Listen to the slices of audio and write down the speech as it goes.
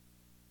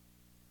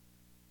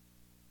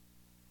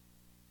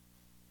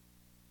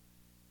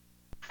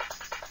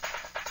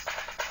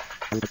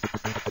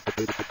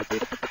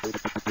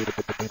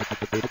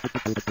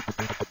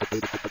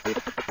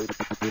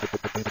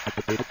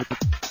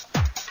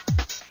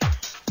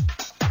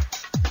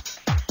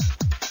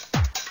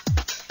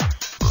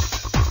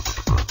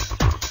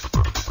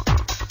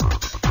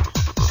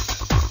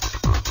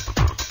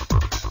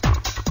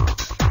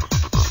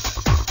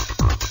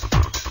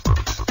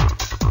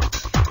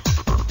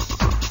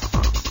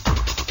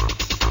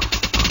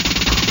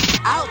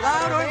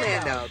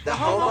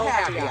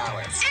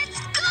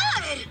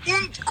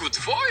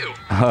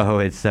Oh,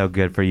 it's so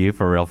good for you,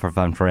 for real, for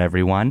fun, for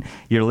everyone.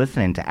 You're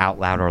listening to Out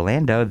Loud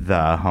Orlando,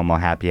 the Homo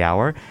Happy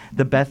Hour,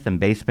 the best in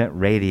basement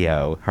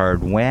radio.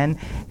 Heard when?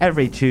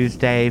 Every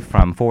Tuesday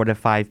from 4 to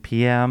 5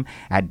 p.m.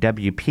 at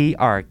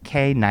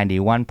WPRK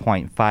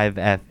 91.5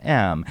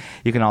 FM.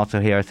 You can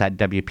also hear us at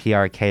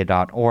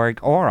WPRK.org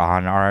or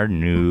on our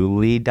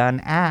newly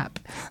done app.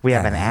 We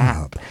have an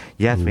app.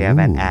 Yes, we have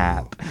an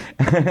app.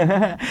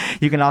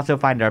 You can also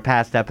find our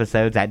past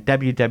episodes at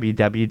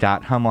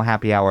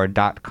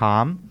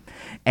www.homohappyhour.com.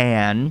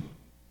 And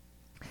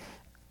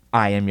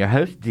I am your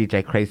host,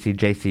 DJ Crazy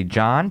JC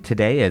John.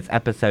 Today is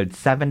episode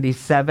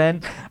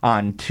 77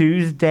 on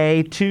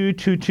Tuesday, Tuesday.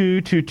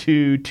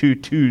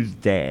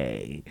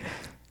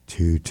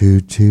 2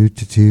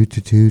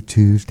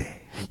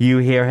 Tuesday. You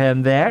hear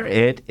him there?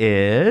 It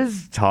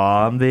is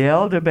Tom the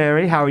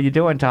Elderberry. How are you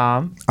doing,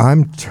 Tom?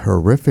 I'm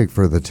terrific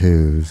for the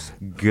twos.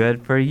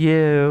 Good for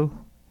you.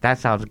 That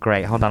sounds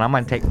great. Hold on, I'm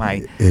going to take my...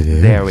 It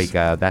is. There we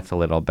go. That's a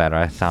little better.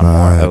 I sound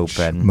more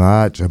open.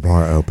 Much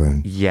more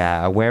open.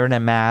 Yeah, wearing a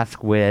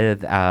mask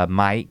with a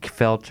mic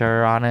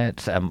filter on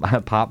it,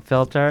 a pop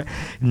filter.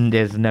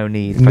 There's no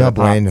need for the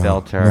pop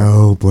filter.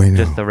 No bueno.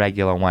 Just the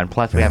regular one.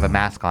 Plus, we have a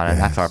mask on, and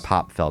that's our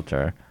pop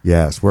filter.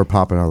 Yes, we're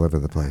popping all over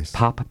the place.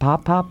 Pop,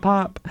 pop, pop,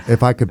 pop.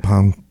 If I could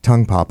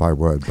tongue pop, I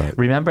would, but...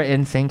 Remember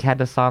NSYNC had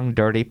the song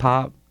Dirty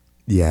Pop?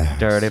 Yes.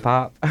 Dirty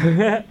Pop.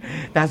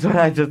 That's what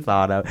I just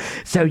thought of.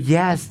 So,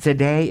 yes,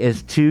 today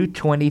is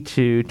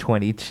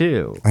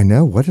 2/22/22. I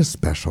know. What a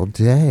special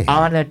day.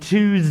 On a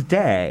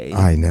Tuesday.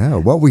 I know.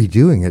 What were you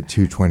doing at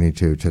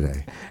 2:22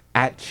 today?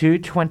 At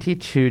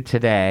 2:22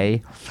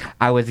 today,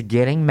 I was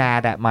getting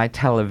mad at my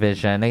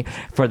television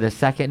for the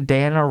second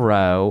day in a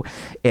row.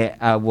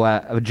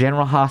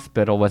 General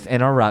Hospital was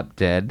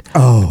interrupted.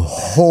 Oh,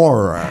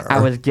 horror. I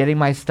was getting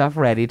my stuff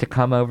ready to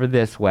come over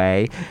this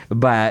way,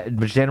 but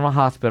General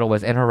Hospital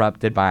was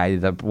interrupted by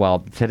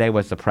today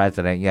was the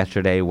president,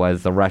 yesterday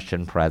was the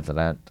Russian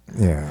president.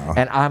 Yeah.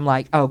 And I'm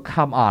like, oh,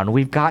 come on.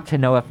 We've got to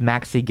know if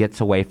Maxie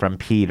gets away from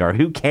Peter.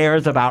 Who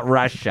cares about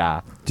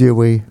Russia? Do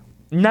we?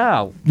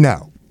 No.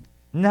 No.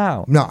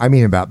 No. No, I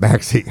mean about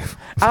Maxie.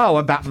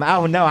 Oh,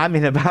 no, I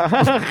mean about...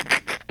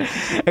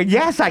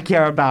 Yes, I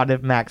care about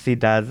if Maxie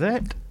does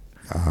it.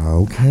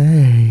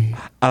 Okay.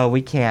 Oh,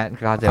 we can't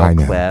because it'll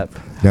clip.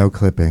 No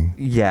clipping.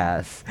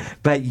 Yes.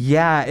 But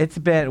yeah,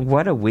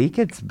 what a week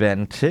it's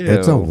been, too.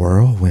 It's a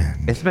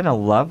whirlwind. It's been a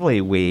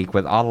lovely week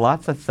with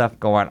lots of stuff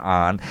going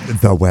on.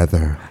 The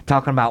weather.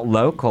 Talking about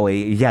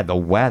locally, the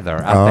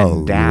weather up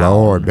and down. Oh,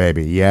 Lord,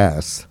 baby,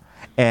 yes.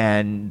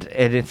 And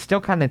it's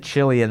still kind of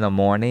chilly in the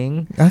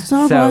morning. That's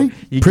all right.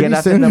 You Pretty get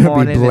up soon in the it'll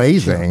morning. Be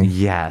blazing.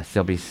 Yes,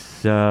 it'll be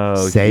so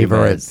Savor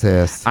humid. it,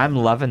 sis. I'm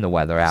loving the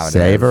weather out.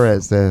 Savor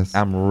it, sis.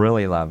 I'm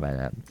really loving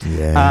it.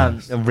 Yeah.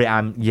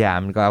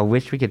 I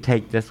wish we could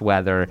take this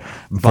weather,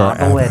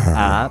 bottle it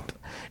up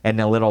in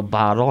a little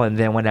bottle, and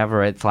then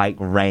whenever it's like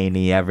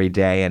rainy every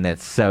day and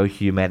it's so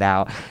humid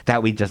out,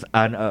 that we just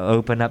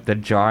open up the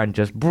jar and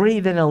just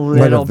breathe in a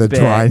little bit. The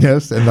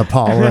dryness and the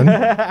pollen.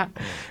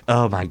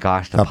 Oh my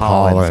gosh, the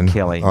pollen's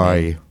killing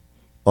me.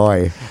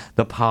 Oi.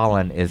 The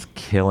pollen is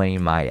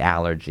killing my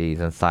allergies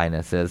and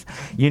sinuses.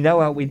 You know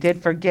what? We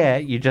did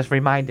forget. You just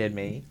reminded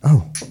me.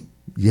 Oh.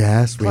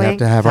 Yes, we have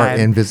to have our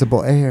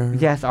invisible air.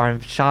 Yes, our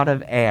shot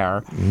of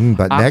air.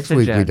 But next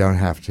week we don't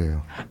have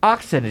to.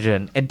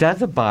 Oxygen. It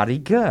does a body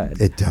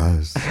good. It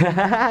does.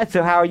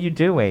 So how are you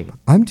doing?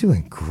 I'm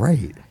doing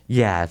great.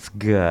 Yes,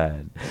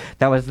 good.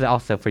 That was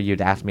also for you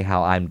to ask me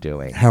how I'm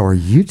doing. How are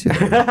you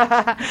doing?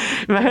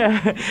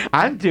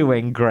 I'm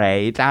doing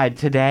great.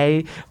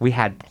 Today we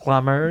had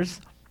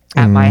plumbers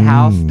at my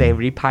house. They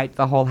repiped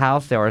the whole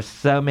house. There are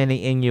so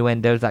many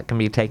innuendos that can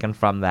be taken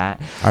from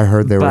that. I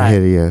heard they were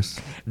hideous.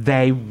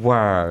 They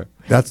were.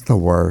 That's the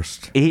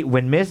worst.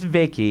 When Miss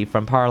Vicky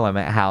from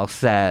Parliament House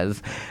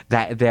says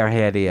that they're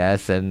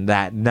hideous and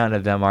that none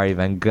of them are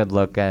even good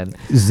looking,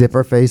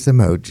 zipper face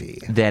emoji,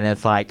 then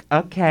it's like,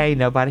 okay,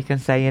 nobody can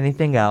say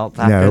anything else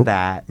after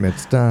that.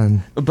 It's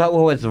done. But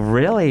what was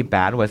really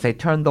bad was they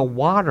turned the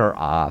water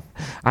off.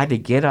 I had to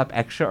get up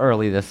extra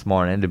early this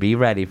morning to be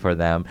ready for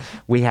them.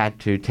 We had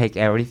to take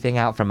everything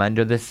out from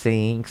under the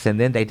sinks, and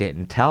then they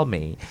didn't tell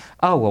me,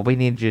 oh, well, we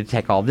need you to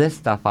take all this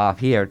stuff off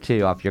here,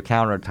 too, off your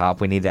countertop.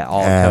 We need it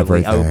all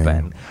totally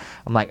open.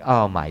 I'm like,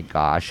 oh, my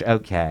gosh,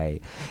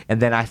 okay.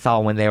 And then I saw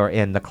when they were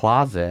in the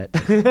closet.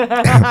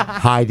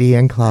 Heidi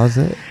in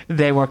closet?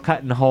 They were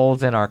cutting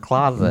holes in our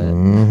closet.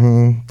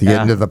 To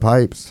get into the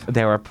pipes. They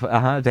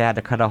had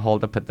to cut a hole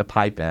to put the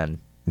pipe in.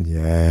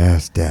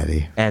 Yes,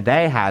 Daddy. And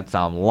they had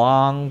some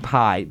long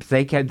pipes.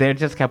 They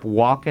just kept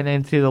walking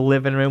into the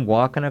living room,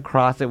 walking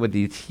across it with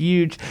these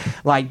huge,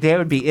 like they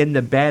would be in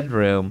the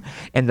bedroom,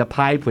 and the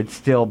pipe would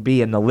still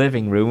be in the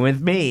living room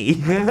with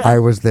me. I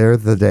was there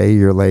the day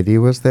your lady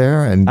was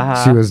there, and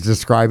she was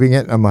describing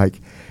it. And I'm like,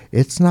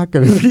 it's not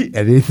going to be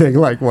anything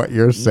like what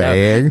you're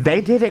saying. No,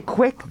 they did it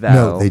quick, though.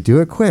 No, they do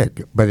it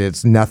quick, but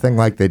it's nothing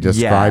like they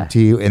described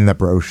to you in the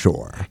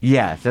brochure.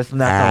 Yes, it's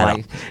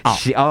nothing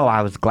like.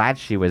 I was glad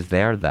she was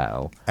there,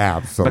 though.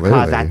 Absolutely.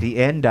 Because at the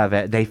end of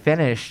it, they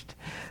finished.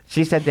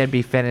 She said they'd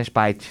be finished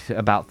by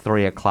about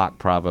 3 o'clock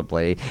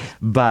probably,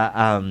 but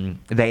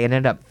they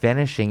ended up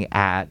finishing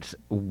at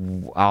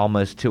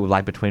almost 2,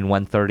 like between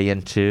 1:30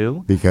 and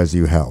 2. Because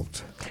you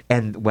helped.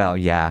 And well,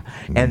 yeah.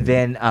 And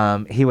then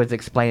he was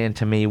explaining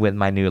to me with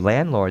my new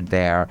landlord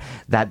there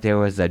that there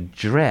was a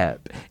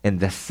drip in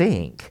the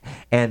sink.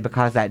 And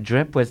because that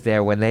drip was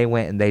there when they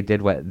went and they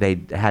did what they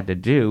had to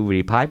do,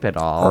 repipe it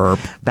all,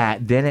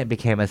 that then it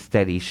became a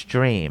steady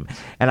stream.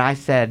 And I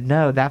said,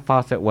 no, that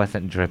faucet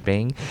wasn't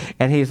dripping.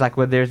 And he's like,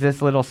 well, there's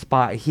this little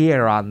spot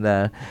here in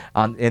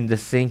the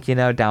sink,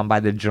 down by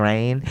the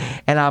drain.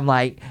 And I'm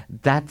like,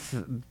 that's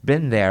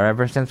been there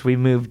ever since we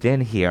moved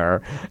in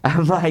here.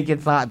 I'm like,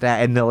 it's not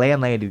that. And the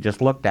landlady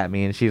just looked at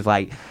me and she's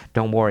like,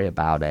 don't worry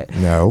about it.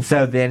 No.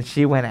 So then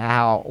she went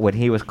out when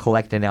he was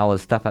collecting all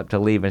his stuff up to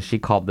leave, and she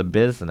called the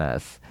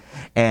business.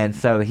 And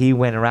so he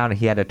went around and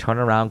he had to turn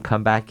around,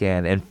 come back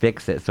in, and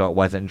fix it so it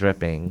wasn't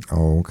dripping.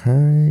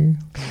 Okay.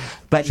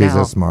 But she's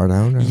a smart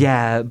owner.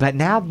 Yeah, but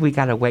now we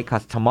got to wait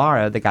because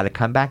tomorrow they got to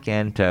come back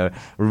in to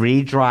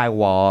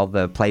re-drywall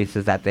the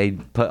places that they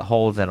put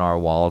holes in our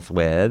walls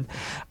with.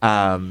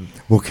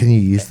 Well, can you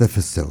use the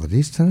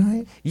facilities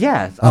tonight?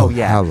 Yes. Oh,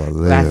 yeah.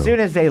 Hallelujah. As soon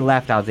as they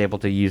left, I was able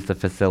to use the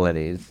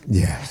facilities.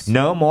 Yes.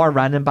 No more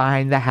running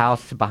behind the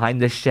house, behind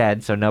the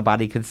shed so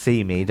nobody could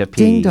see me to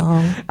pee. Ding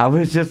dong. I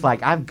was just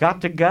like, I've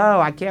got to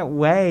go. I can't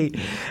wait.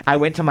 I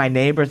went to my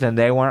neighbors and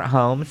they weren't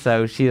home.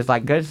 So she was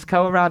like, just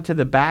go around to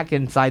the back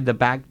inside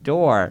the back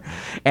door.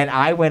 And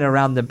I went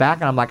around the back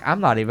and I'm like, I'm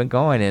not even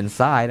going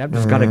inside. I'm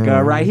just going to go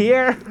right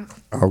here.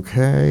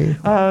 Okay.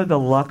 Oh, the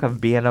luck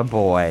of being a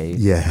boy.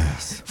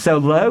 Yes. So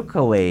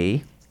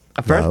locally,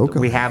 first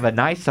we have a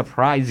nice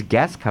surprise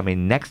guest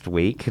coming next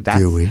week.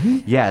 Do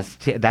we? Yes,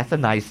 that's a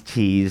nice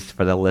tease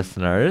for the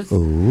listeners.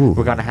 Ooh.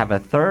 We're going to have a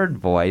third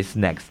voice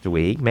next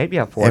week, maybe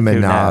a fourth. A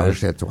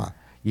ménage à trois.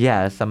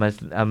 Yes, a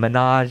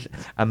menadio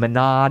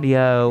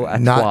a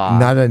trois.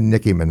 Not a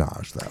Nicki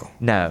Minaj, though.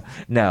 No,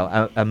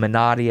 a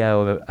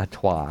menadio a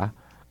trois.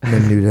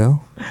 Menudo?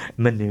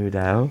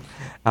 Menudo.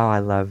 Oh, I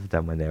loved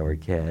them when they were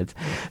kids.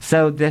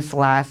 So this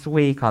last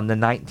week on the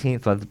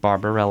 19th was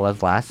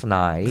Barbarella's last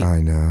night. I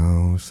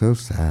know. So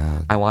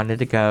sad. I wanted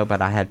to go,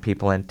 but I had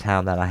people in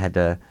town that I had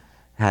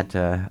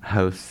to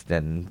host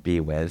and be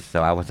with,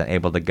 so I wasn't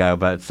able to go.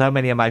 But so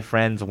many of my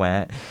friends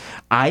went.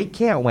 I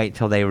can't wait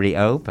till they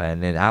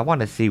reopen, and I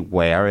want to see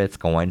where it's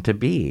going to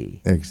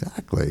be.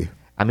 Exactly.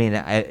 I mean,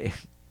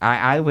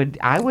 I would.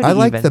 I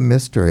like the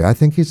mystery. I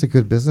think he's a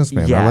good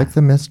businessman. Yeah. I like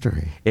the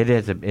mystery. It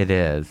is.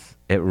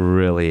 It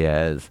really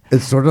is.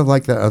 It's sort of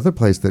like that other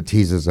place that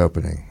teases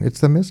opening. It's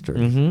the mystery.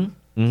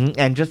 Mm-hmm. Mm-hmm.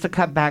 And just to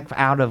cut back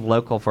out of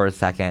local for a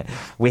second,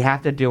 we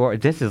have to do.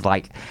 This is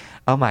like,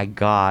 oh my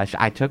gosh!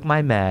 I took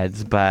my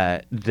meds,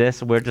 but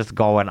we're just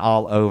going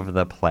all over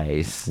the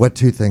place. What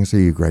 2 things are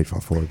you grateful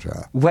for,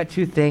 Joe? What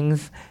 2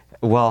 things?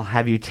 Well,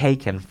 have you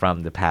taken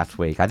from the past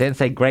week? I didn't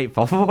say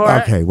grateful for.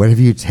 Okay, what have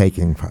you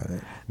taken from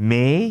it?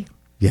 Me?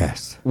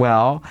 Yes.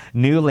 Well,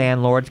 new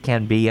landlords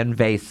can be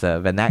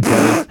invasive, and that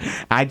goes.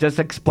 I just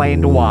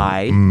explained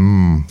why.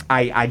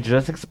 I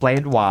just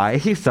explained why,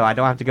 so I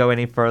don't have to go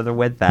any further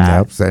with that.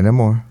 Nope, say no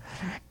more.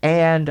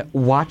 And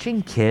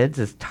watching kids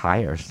is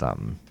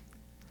tiresome.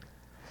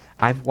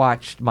 I've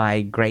watched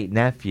my great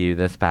nephew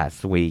this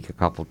past week a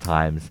couple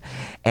times,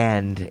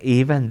 and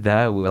even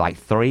though like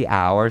 3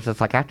 hours,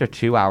 it's like after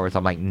 2 hours,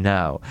 I'm like,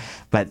 no.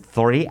 But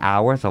 3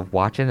 hours of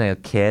watching a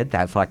kid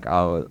that's like,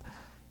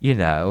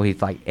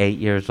 he's like 8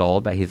 years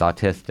old, but he's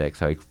autistic,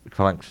 so he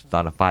functions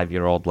on a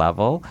 5-year-old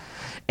level.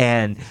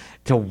 And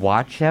to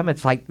watch him,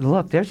 it's like,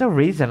 look, there's a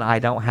reason I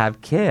don't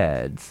have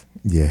kids.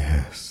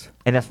 Yes.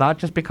 And it's not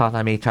just because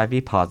I'm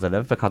HIV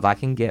positive, because I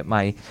can get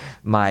my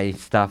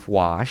stuff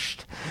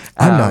washed.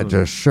 I'm not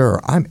just sure.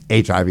 I'm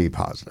HIV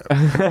positive.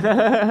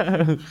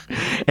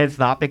 It's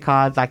not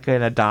because I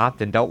can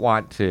adopt and don't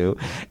want to.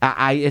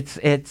 I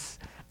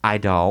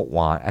don't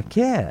want a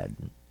kid.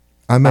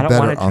 I'm a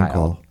better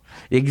uncle.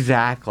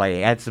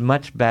 Exactly. It's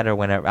much better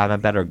when I'm a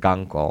better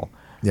gunkle.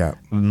 Yeah.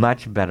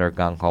 Much better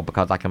gunkle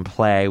because I can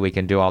play, we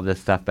can do all this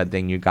stuff, but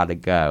then you got to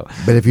go.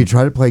 But if you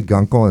try to play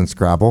gunkle and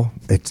Scrabble,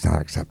 it's not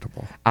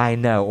acceptable. I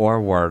know,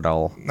 or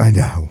Wordle. I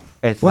know.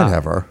 It's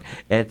whatever.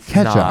 It's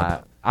Catch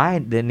not.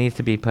 up. It needs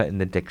to be put in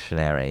the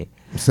dictionary.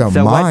 So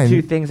mine, what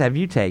 2 things have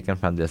you taken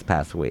from this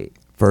past week?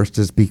 First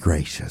is be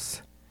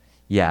gracious.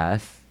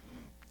 Yes.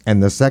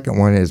 And the second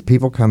one is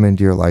people come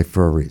into your life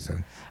for a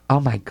reason.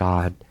 Oh my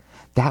God.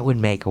 That would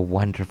make a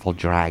wonderful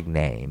drag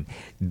name.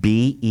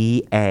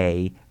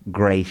 BEA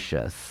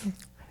Gracious.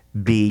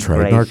 Be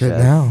Trademark gracious.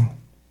 it now.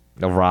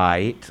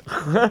 Right.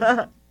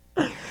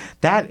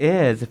 That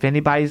is, if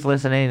anybody's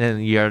listening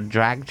and you're a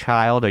drag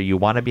child or you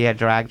want to be a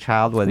drag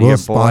child, whether We'll you're a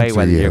boy, sponsor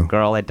whether you're a you.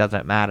 girl, it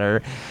doesn't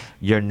matter.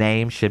 Your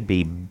name should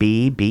be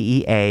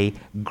B-E-A,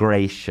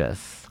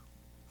 gracious.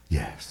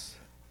 Yes.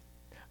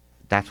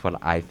 That's what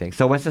I think.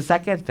 So what's the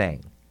second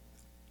thing?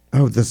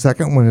 Oh, the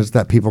second one is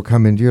that people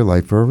come into your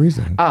life for a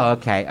reason. Oh,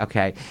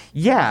 okay.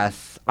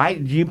 Yes. Do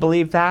you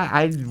believe that?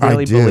 I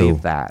really do.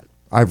 believe that.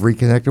 I've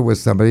reconnected with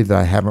somebody that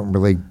I haven't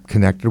really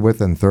connected with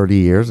in 30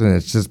 years, and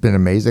it's just been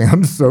amazing.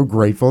 I'm so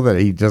grateful that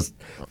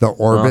the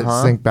orbit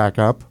synced back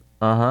up.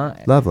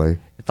 Lovely.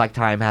 It's like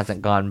time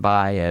hasn't gone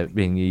by. I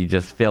mean, you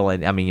just feel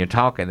it. I mean, you're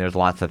talking. There's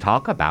lots to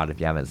talk about if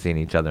you haven't seen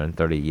each other in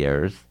 30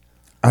 years.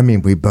 I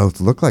mean, we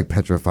both look like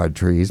petrified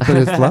trees, but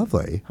it's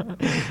lovely.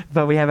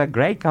 But we have a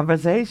great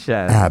conversation.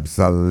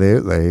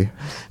 Absolutely.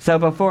 So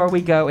before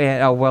we go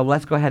in,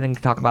 let's go ahead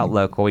and talk about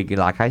local.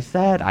 Like I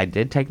said, I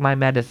did take my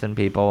medicine,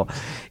 people.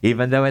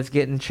 Even though it's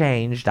getting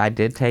changed, I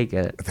did take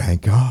it.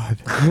 Thank God.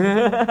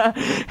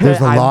 There's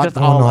a lot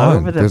going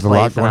on. There's a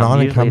lot going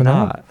on and coming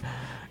up.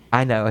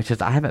 I know. It's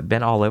just I haven't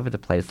been all over the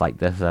place like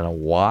this in a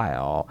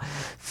while.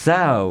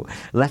 So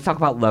let's talk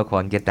about local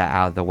and get that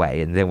out of the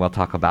way. And then we'll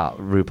talk about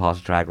RuPaul's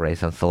Drag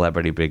Race and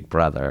Celebrity Big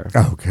Brother.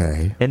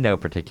 Okay. In no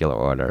particular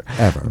order.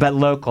 Ever. But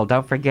local,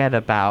 don't forget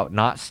about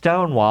not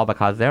Stonewall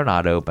because they're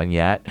not open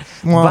yet.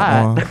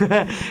 Wah,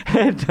 But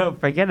don't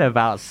forget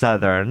about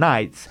Southern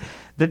Nights,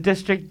 the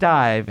District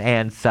Dive,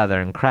 and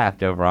Southern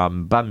Craft over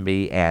on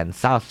Bumby and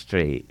South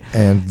Street.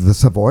 And the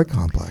Savoy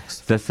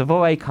Complex. The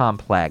Savoy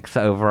Complex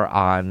over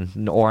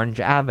on Orange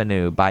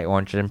Avenue by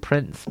Orange and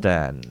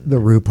Princeton. The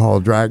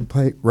RuPaul Drag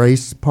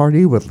Race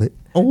Party with...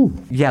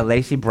 Yeah,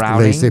 Lacey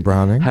Browning. Lacey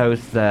Browning.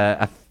 Hosts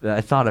the...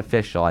 it's not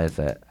official, is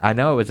it? I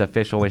know it was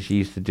official when she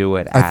used to do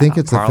it I think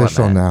it's Parliament.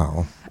 official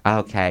now.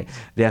 Okay.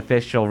 The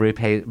official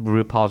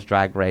RuPaul's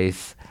Drag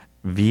Race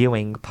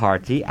viewing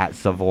party at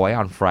Savoy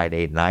on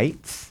Friday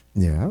nights.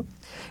 Yeah.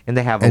 And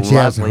they have And she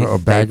has lovely a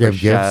bag of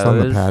gifts on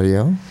the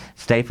patio.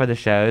 Stay for the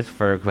shows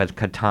with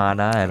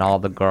Katana and all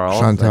the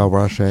girls. Chantal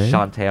Roche.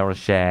 Chantal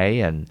Roche.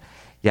 And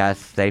yes,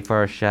 stay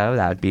for a show.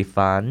 That would be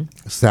fun.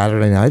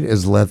 Saturday night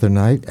is Leather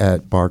Night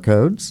at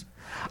Barcodes.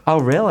 Oh,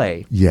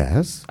 really?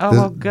 Yes.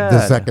 Oh, good.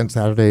 The second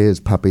Saturday is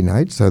Puppy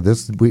Night. So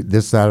this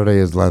Saturday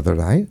is Leather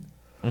Night.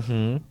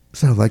 Mm-hmm.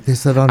 So like they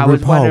said on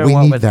RuPaul, we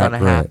need that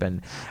grit.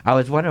 Happen. I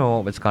was wondering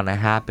what was going to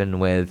happen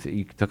with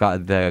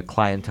the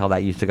clientele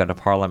that used to go to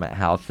Parliament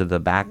House to the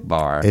back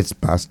bar. It's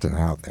busting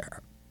out there.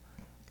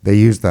 They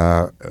use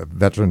the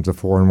Veterans of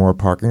Foreign War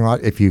parking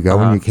lot. If you go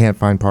and you can't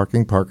find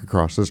parking, park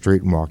across the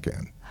street and walk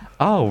in.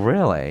 Oh,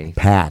 really?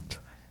 Packed.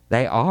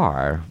 They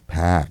are.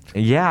 Packed.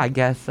 Yeah, I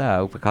guess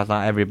so, because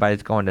not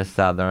everybody's going to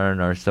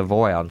Southern or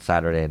Savoy on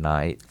Saturday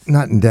nights.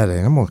 Not in Dead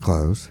Animal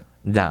clothes.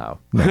 No.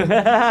 No,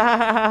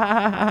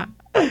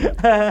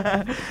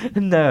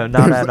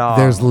 not at all.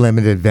 There's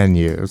limited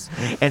venues.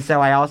 And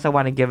so I also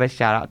want to give a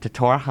shout out to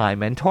Tor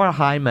Hyman. Tor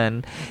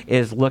Hyman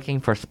is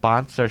looking for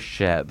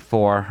sponsorship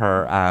for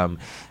her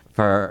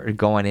for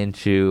going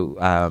into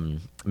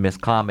Miss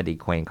Comedy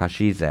Queen because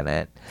she's in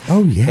it.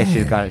 Oh yeah.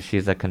 And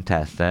she's a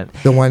contestant.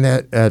 The one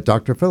at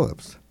Dr.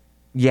 Phillips.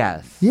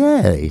 Yes.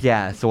 Yay.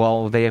 Yes.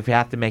 Well, they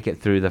have to make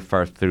it through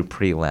through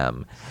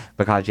prelim,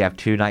 because you have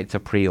 2 nights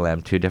of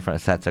prelim, 2 different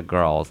sets of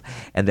girls,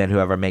 and then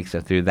whoever makes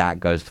it through that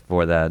goes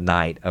for the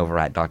night over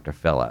at Dr.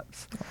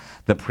 Phillips.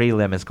 The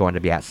prelim is going to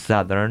be at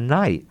Southern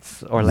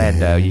Nights,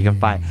 Orlando. Yay.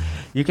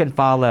 You can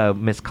follow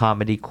Miss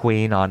Comedy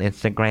Queen on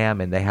Instagram,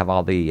 and they have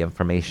all the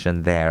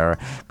information there,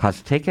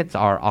 because tickets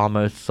are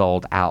almost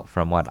sold out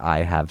from what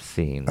I have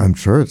seen. I'm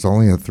sure it's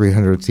only a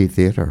 300-seat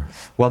theater.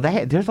 Well,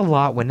 there's a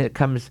lot when it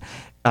comes,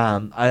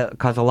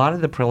 because a lot of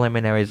the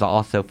preliminaries are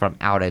also from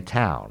out of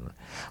town.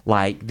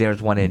 Like,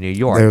 there's one in New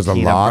York, There's a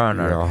Tina lot,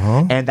 Burner.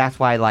 uh-huh. And that's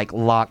why, like,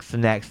 Locke's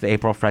next,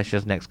 April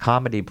Fresh's next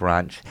comedy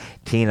brunch,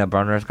 Tina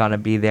Burner's going to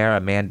be there,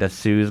 Amanda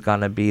Sue's going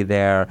to be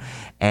there,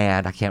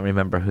 and I can't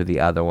remember who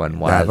the other one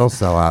was. That'll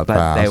sell out fast.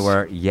 But they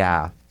were,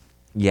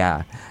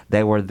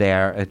 they were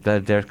there.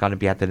 They're going to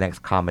be at the next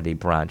comedy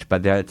brunch,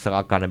 but it's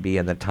going to be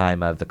in the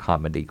time of the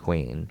Comedy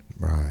Queen.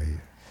 Right.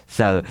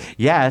 So,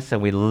 yes,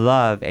 and we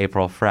love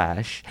April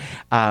Fresh.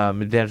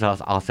 There's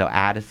also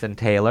Addison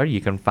Taylor.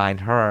 You can find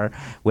her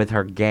with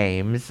her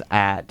games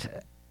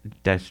at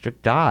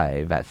District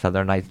Dive, at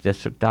Southern Nights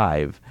District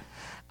Dive.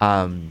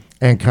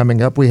 And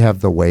coming up, we have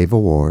the Wave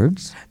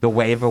Awards. The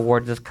Wave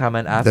Awards is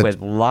coming up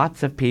with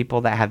lots of people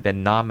that have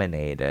been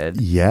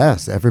nominated.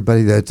 Yes,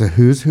 everybody. That's a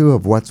who's who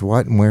of what's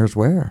what and where's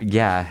where.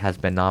 Yeah, has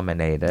been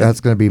nominated.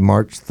 That's going to be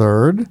March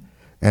 3rd.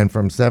 And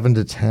from 7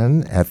 to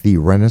 10 at the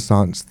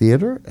Renaissance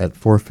Theater at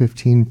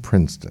 415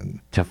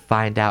 Princeton. To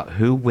find out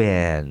who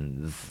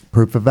wins.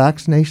 Proof of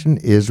vaccination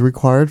is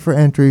required for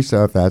entry,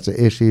 so if that's an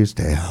issue,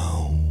 stay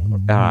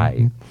home. All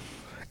right.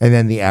 And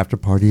then the after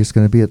party is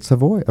going to be at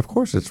Savoy. Of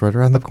course, it's right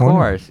around the corner.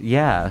 Of course,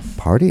 yes.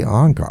 Party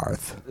on,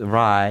 Garth.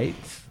 Right.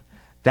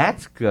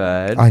 That's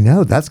good. I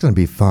know. That's going to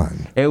be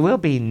fun. It will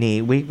be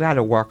neat. We've got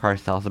to work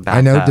ourselves back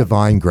I know up.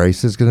 Divine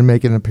Grace is going to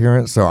make an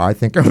appearance, so I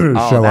think I'm going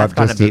to show that's up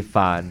going just to be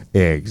fun.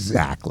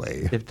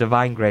 Exactly. If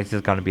Divine Grace is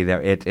going to be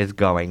there, it is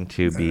going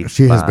to be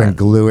She fun. has been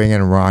gluing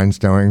and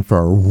rhinestoning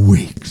for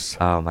weeks.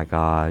 Oh my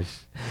gosh.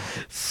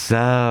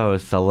 So,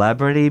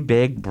 Celebrity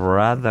Big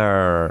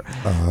Brother.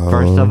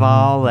 First of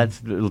all,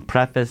 let's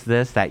preface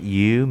this that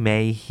you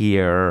may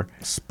hear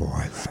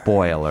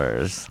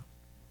spoilers.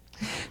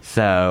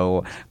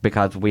 So,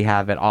 because we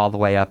have it all the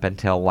way up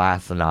until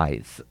last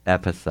night's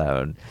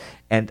episode.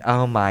 And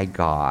oh my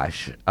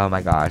gosh.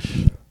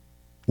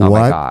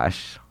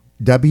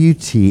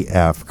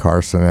 WTF,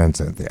 Carson and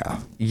Cynthia.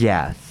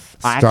 Yes.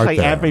 Start Actually,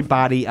 there.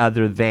 everybody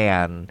other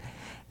than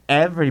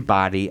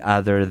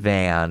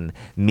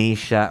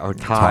Misha or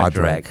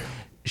Todrick.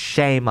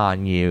 Shame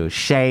on you.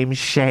 Shame,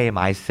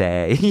 I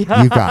say. You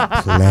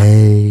got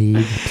played.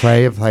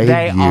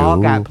 They you.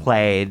 all got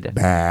played.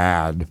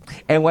 Bad.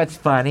 And what's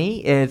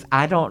funny is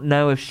I don't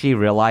know if she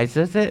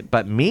realizes it,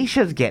 but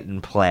Misha's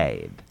getting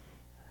played.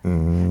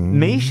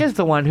 Misha's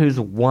the one who's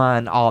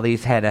won all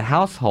these head of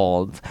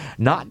households,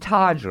 not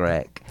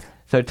Todrick.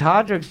 So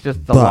Todrick's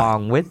just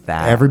along with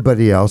that.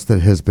 Everybody else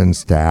that has been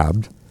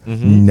stabbed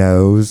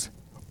knows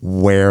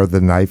where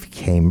the knife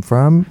came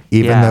from,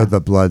 even though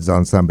the blood's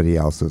on somebody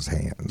else's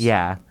hands.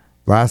 Yeah.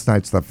 Last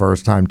night's the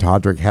first time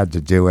Todrick had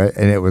to do it,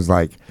 and it was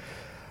like,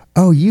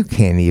 oh, you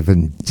can't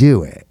even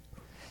do it.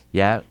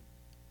 Yeah.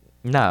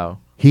 No.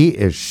 He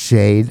is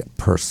shade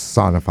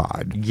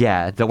personified.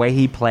 Yeah, the way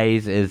he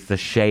plays is the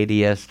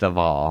shadiest of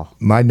all.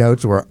 My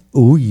notes were,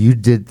 ooh, you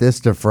did this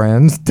to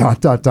friends? ...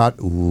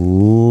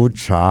 Ooh,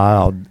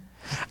 child.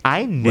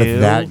 I knew. With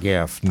that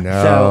gift,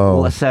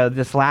 no. So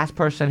this last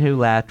person who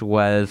left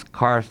was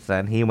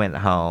Carson. He went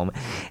home.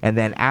 And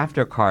then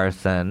after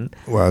Carson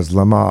was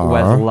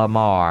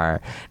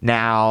Lamar.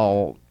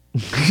 Now,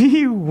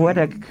 what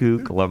a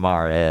kook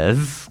Lamar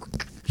is.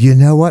 You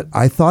know what?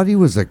 I thought he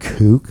was a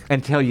kook.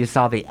 Until you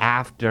saw the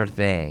after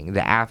thing.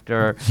 The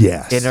after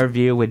Yes.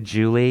 interview with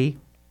Julie.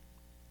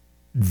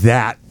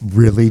 That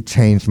really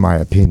changed my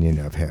opinion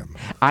of him.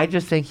 I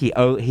just think he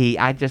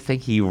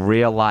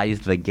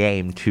realized the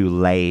game too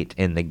late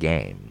in the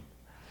game.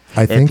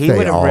 I think if he they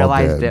would have all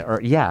realized did.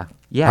 it, yeah.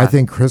 I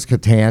think Chris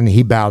Kattan,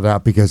 he bowed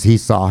out because he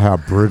saw how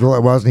brutal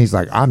it was, and he's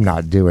like, I'm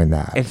not doing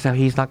that. And so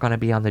he's not going to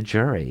be on the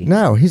jury.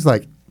 No, he's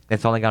like,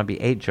 it's only going to be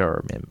 8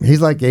 juror members.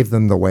 He's like, gave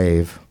them the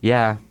wave.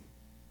 Yeah.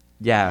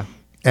 Yeah.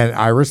 And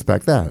I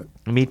respect that.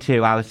 Me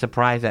too. I was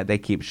surprised that they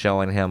keep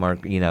showing him or,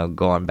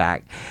 going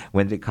back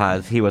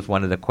because he was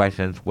one of the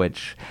questions when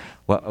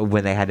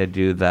they had to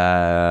do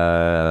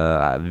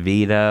the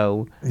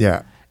veto.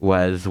 Yeah.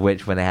 Was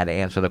when they had to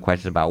answer the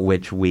question about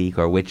which week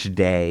or which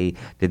day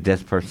did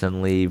this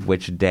person leave,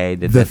 which day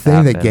did this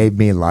happen. The thing that gave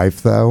me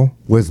life, though,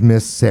 was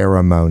Miss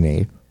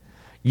Ceremony.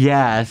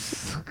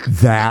 Yes.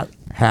 That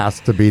has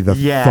to be the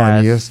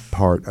funniest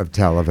part of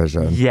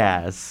television.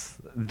 Yes.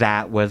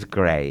 That was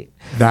great.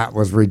 That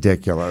was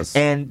ridiculous.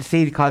 And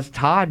see, because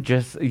Todd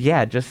just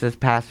this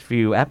past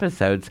few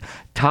episodes,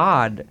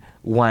 Todd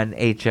won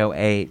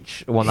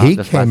HOH. Well, not he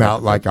this came last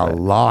out like a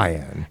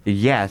lion.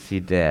 Yes, he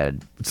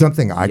did.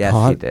 Something I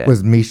caught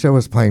was Misha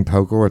was playing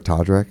poker with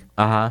Todrick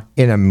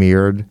in a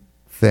mirrored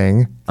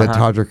thing that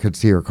Todrick could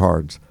see her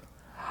cards.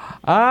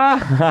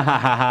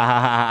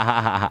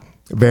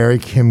 Very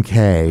Kim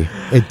K.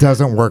 It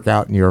doesn't work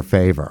out in your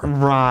favor.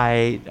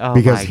 Right. Oh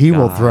because he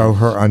will throw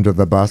her under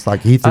the bus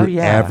like he threw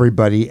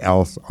everybody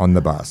else on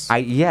the bus.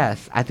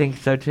 Yes, I think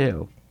so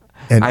too.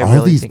 And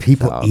all these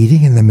people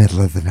eating in the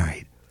middle of the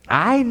night.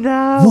 I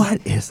know.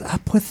 What is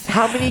up with that?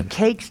 How many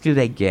cakes do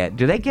they get?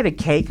 Do they get a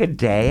cake a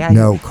day?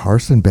 No,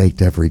 Carson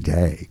baked every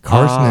day.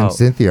 Carson and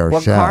Cynthia are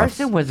chefs.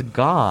 Carson was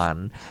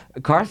gone.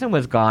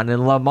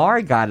 And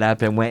Lamar got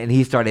up and went and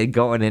he started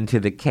going into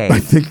the cake. I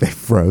think they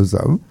froze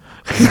them.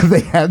 They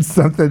had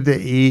something to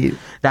eat.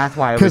 That's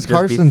why. Because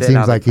Carson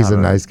seems like he's a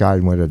nice guy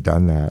and would have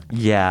done that.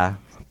 Yeah.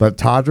 But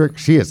Todrick,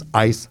 she is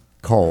ice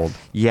cold.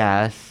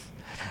 Yes.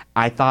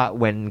 I thought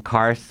when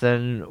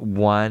Carson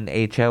won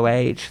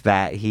HOH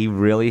that he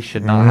really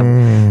should not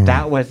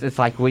have. It's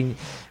like when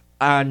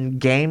on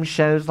game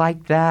shows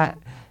like that,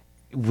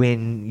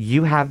 when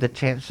you have the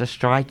chance to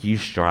strike, you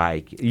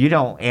strike. You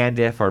don't and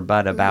if or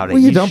but about it.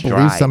 Well, you don't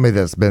believe somebody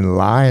that's been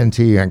lying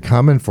to you and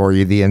coming for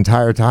you the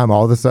entire time.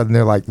 All of a sudden,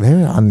 they're like,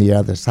 they're on the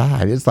other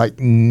side. It's like,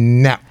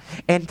 no.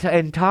 And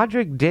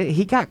Todrick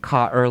he got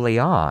caught early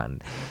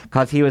on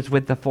because he was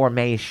with the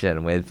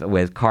formation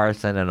with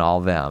Carson and all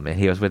them, and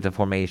he was with the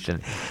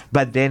formation.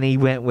 But then he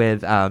went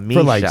with Misha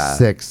for like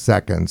 6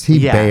 seconds. He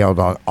bailed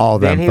on all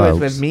them. Then he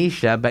folks. was with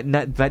Misha, but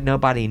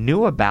nobody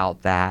knew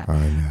about that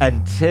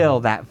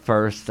until that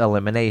first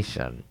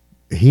elimination.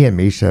 He and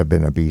Misha have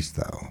been a beast,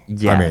 though.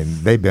 Yes. I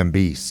mean, they've been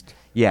beast.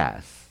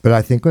 Yes. But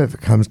I think if it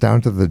comes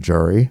down to the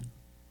jury,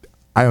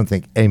 I don't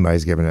think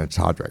anybody's giving it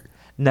to Todrick.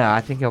 No,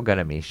 I think he'll go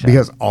to Misha.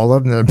 Because all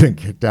of them that have been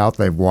kicked out,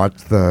 they've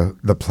watched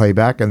the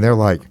playback, and they're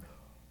like,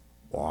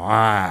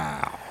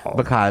 wow.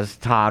 Because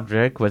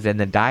Todrick was in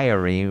the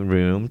diary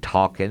room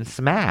talking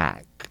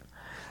smack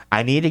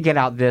I need to get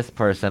out this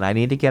person. I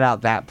need to get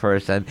out that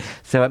person.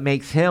 So it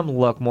makes him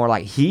look more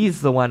like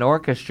he's the one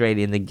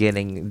orchestrating the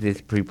getting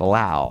these people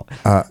out,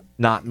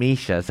 not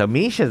Misha. So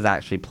Misha's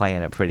actually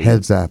playing it pretty.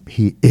 Heads up,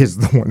 he is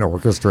the one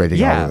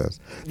orchestrating all of this.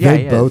 Yeah,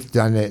 They've both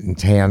done it in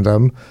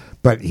tandem,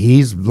 but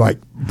he's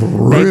like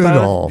brutal. They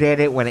both did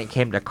it when it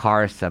came to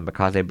Carson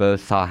because they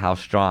both saw how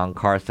strong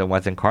Carson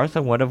was, and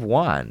Carson would have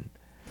won.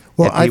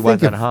 Well, if he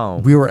wasn't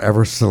home. We were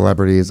ever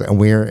celebrities and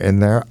we were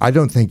in there, I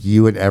don't think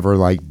you would ever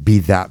like be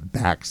that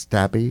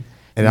backstabby.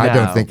 And I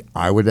don't think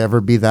I would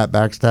ever be that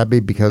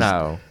backstabby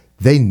because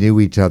they knew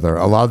each other.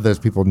 A lot of those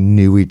people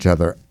knew each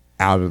other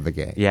out of the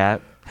game. Yeah.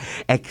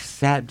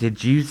 Except,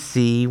 did you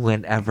see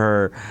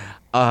whenever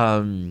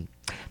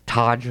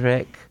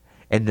Todrick,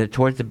 and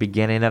towards the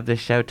beginning of the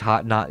show,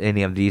 not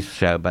any of these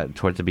show, but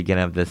towards the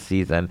beginning of this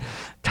season,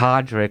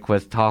 Todrick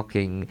was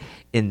talking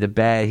in the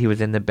bed. He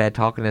was in the bed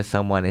talking to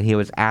someone, and he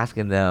was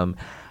asking them,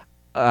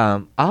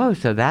 oh,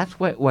 so that's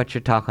what you're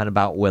talking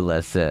about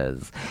Willis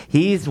is.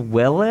 He's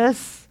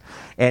Willis?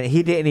 And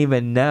he didn't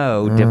even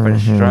know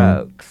different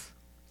strokes.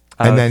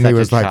 And then he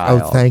was like,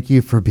 oh, thank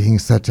you for being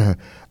such a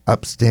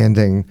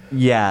upstanding.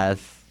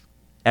 Yes.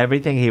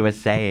 Everything he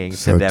was saying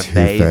so to their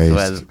face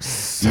was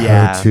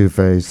so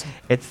two-faced.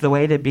 It's the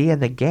way to be in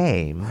the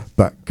game.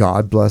 But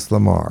God bless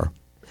Lamar.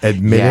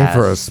 Admitting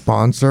for a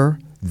sponsor,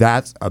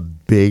 that's a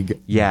big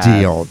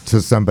deal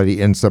to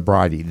somebody in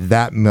sobriety.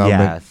 That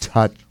moment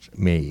touched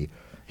me.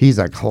 He's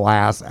a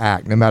class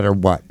act, no matter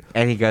what.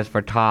 And he goes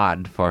for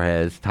Todd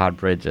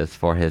Bridges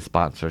for his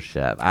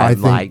sponsorship.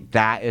 I'm like,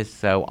 that is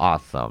so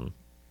awesome.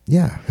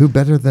 Yeah, who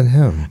better than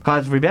him?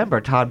 Because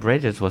remember, Todd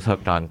Bridges was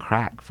hooked on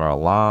crack for a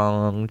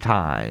long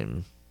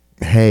time.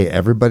 Hey,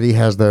 everybody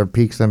has their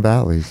peaks and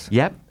valleys.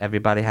 Yep,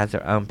 everybody has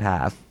their own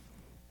path.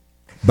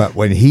 But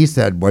when he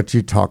said, what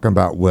you talking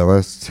about,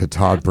 Willis, to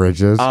Todd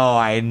Bridges? Oh,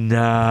 I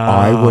know.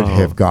 I would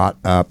have got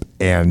up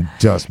and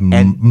just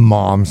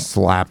mom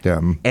slapped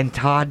him. And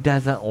Todd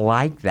doesn't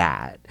like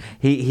that.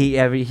 He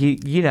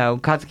you know,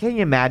 because can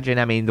you imagine,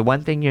 I mean, the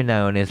one thing you're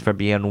known is for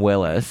being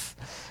Willis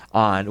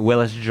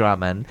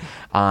Drummond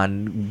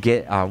on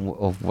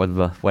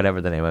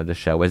whatever the name of the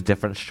show was,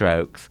 Different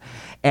Strokes.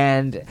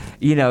 And,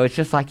 you know, it's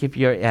just like if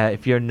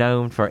you're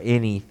known for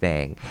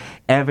anything,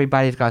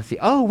 everybody's going to see,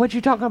 oh, what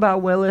you talking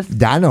about, Willis?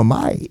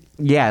 Dynamite.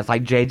 Yeah, it's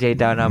like JJ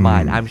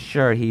Dynamite. I'm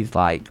sure he's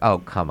like, oh,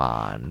 come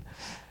on.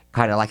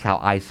 Kind of like how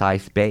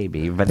Ice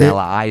Baby,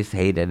 Vanilla Ice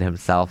hated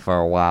himself for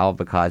a while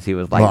because he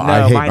was like,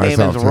 no, my name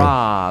is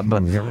Rob.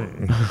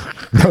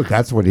 No,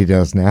 that's what he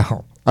does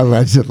now,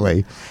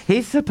 allegedly.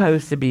 He's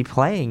supposed to be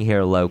playing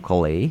here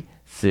locally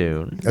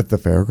soon. At the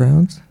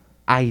fairgrounds?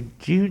 I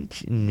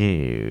don't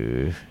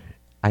know.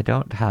 I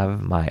don't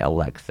have my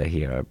Alexa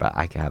here, but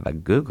I can have a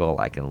Google.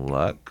 I can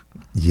look.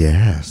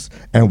 Yes.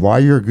 And while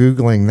you're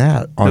Googling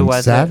that, on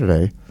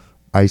Saturday,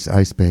 Ice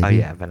Baby. Oh,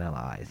 yeah,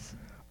 Vanilla Ice.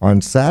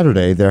 On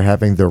Saturday, they're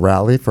having the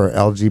rally for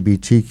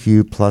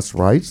LGBTQ plus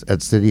rights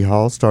at City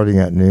Hall starting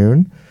at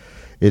noon.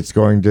 It's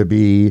going to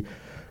be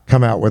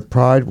Come Out with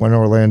Pride, One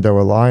Orlando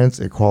Alliance,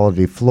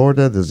 Equality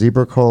Florida, the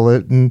Zebra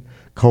Coalition,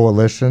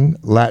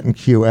 Latin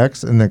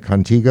QX, and the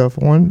Contigo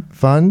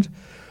Fund.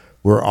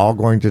 We're all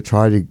going to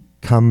try to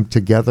come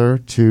together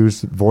to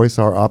voice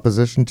our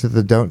opposition to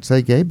the Don't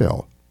Say Gay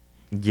bill.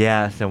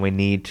 Yes, and we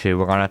need to.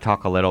 We're going to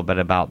talk a little bit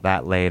about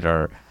that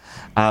later.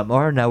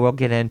 Or no, we'll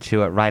get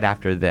into it right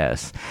after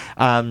this.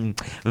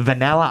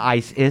 Vanilla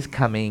Ice is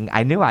coming.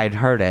 I knew I'd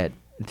heard it.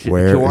 To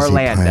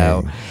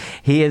Orlando.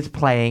 He is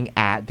playing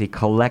at the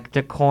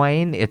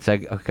Collecticon. It's a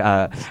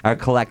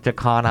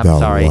Collecticon. I'm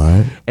sorry.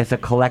 What? It's a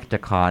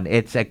Collecticon.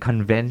 It's a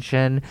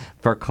convention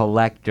for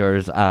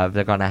collectors of.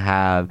 They're going to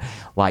have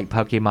like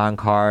Pokemon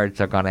cards.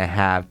 They're going to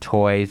have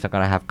toys. They're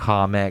going to have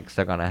comics.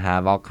 They're going to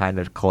have all kinds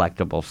of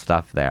collectible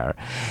stuff there.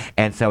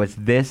 And so it's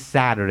this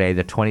Saturday,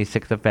 the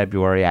 26th of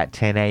February at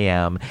 10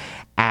 a.m.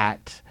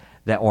 at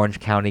the Orange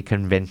County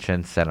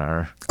Convention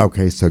Center.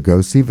 Okay, so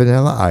go see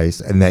Vanilla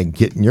Ice and then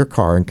get in your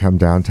car and come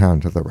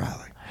downtown to the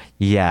rally.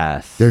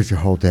 Yes. There's your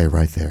whole day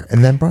right there.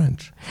 And then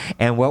brunch.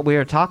 And what we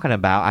were talking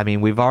about, I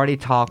mean, we've already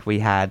talked. We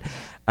had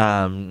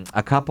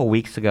a couple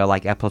weeks ago,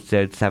 like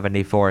episode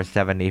 74,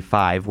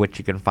 75, which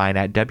you can find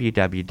at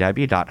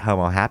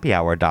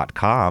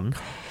www.homohappyhour.com.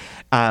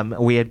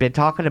 We had been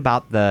talking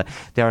about there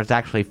was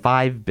actually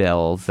 5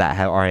 bills that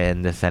are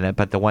in the Senate,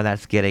 but the one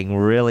that's getting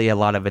really a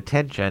lot of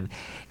attention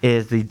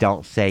is the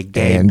Don't Say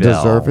Gay and bill.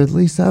 And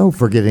deservedly so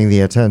for getting the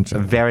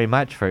attention. Very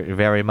much.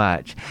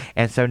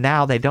 And so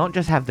now they don't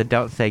just have the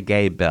Don't Say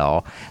Gay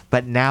bill,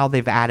 but now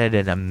they've added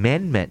an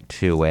amendment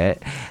to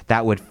it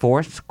that would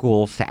force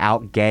schools to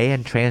out gay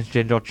and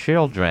transgender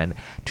children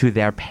to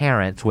their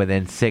parents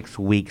within 6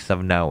 weeks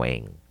of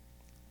knowing.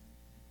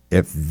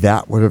 If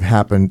that would have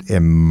happened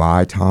in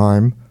my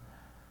time,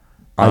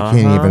 I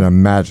can't even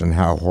imagine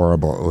how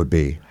horrible it would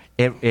be.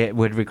 It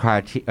would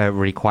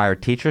require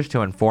teachers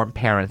to inform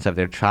parents of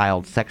their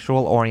child's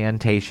sexual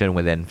orientation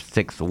within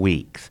 6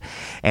 weeks.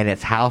 And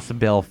it's House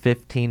Bill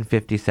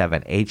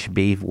 1557,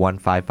 HB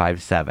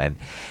 1557.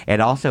 It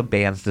also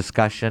bans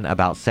discussion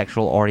about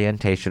sexual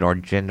orientation or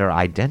gender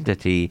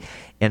identity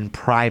in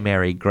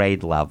primary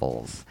grade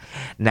levels.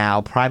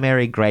 Now,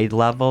 primary grade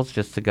levels,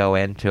 just to go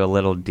into a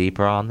little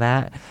deeper on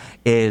that,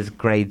 is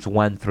grades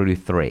 1 through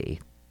 3.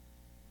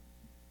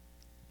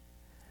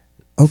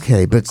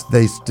 Okay, but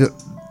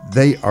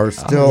they are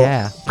still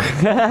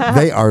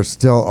they are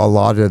still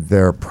allotted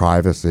their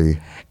privacy.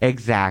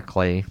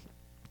 Exactly.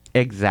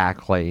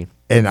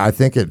 And I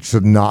think it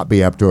should not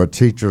be up to a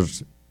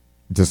teacher's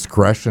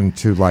discretion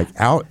to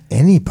out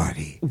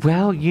anybody.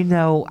 Well,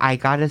 I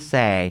gotta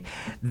say,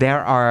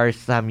 there are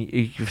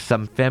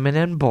some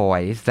feminine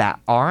boys that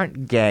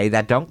aren't gay,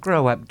 that don't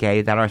grow up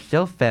gay, that are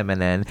still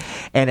feminine,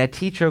 and a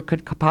teacher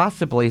could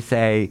possibly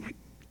say,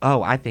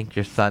 "Oh, I think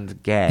your son's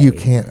gay." You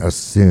can't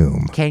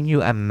assume. Can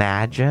you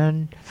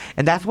imagine?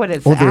 And that's what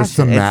it's. Well, there's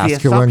some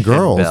masculine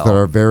girls bill. that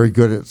are very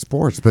good at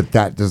sports, but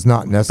that does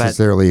not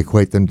necessarily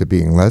equate them to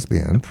being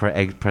lesbian.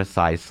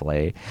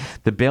 Precisely.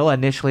 The bill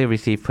initially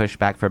received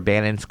pushback for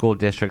banning school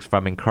districts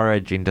from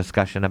encouraging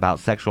discussion about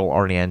sexual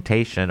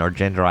orientation or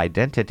gender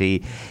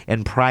identity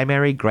in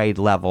primary grade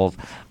levels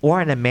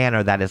or in a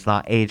manner that is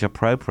not age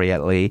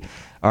appropriate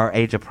or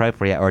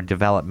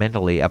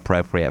developmentally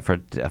appropriate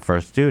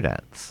for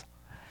students.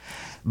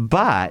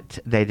 But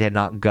they did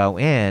not go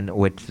in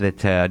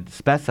to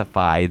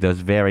specify those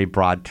very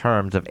broad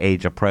terms of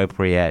age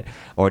appropriate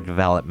or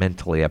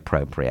developmentally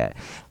appropriate,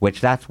 which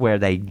that's where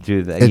they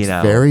do the, It's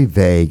very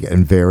vague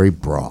and very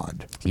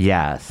broad.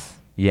 Yes.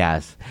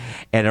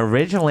 It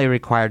originally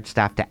required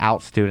staff to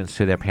out students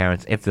to their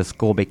parents if the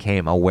school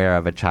became aware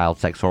of a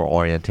child's sexual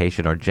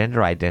orientation or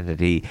gender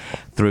identity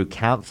through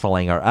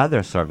counseling or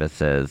other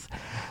services.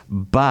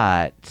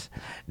 But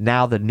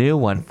now the new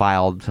one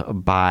filed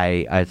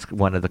by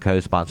one of the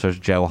co-sponsors,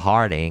 Joe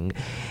Harding,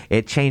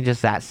 it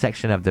changes that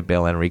section of the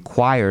bill and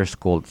requires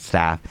school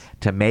staff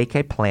to make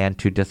a plan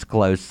to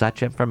disclose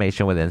such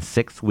information within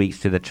 6 weeks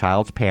to the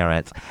child's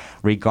parents,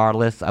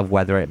 regardless of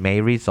whether it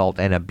may result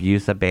in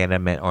abuse,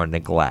 abandonment, or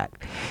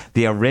neglect.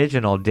 The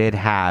original did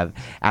have,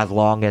 as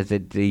long as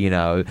it,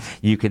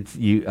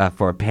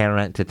 for a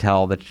parent to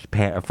tell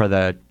for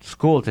the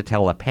school to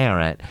tell a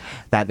parent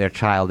that their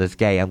child is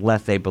gay,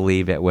 unless they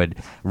believe it would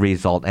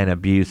result in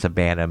abuse,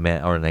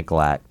 abandonment, or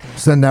neglect.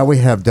 So now we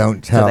have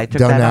don't tell,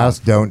 don't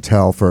ask, don't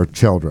tell for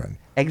children.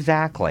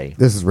 Exactly.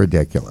 This is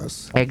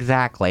ridiculous.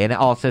 Exactly. And it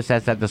also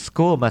says that the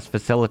school must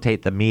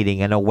facilitate the meeting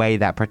in a way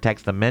that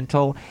protects the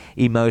mental,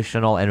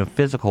 emotional, and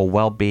physical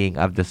well-being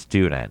of the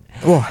student.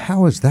 Well,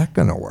 how is that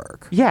going to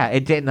work? Yeah,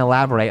 it didn't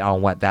elaborate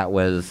on what that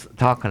was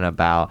talking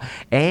about.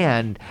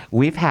 And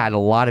we've had a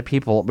lot of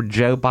people,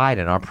 Joe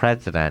Biden, our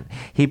president,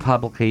 he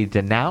publicly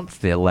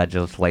denounced the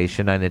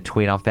legislation in a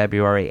tweet on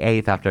February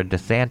 8th after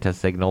DeSantis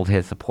signaled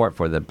his support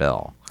for the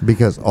bill.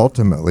 Because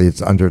ultimately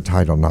it's under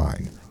Title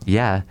IX.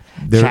 Yeah,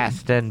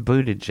 Chasten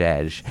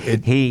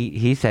Buttigieg,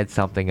 he said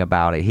something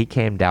about it. He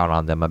came down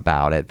on them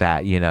about it,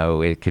 that,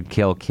 it could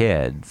kill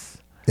kids.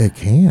 It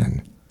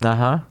can.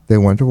 Uh-huh. They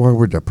wonder why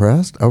we're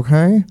depressed?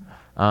 Okay.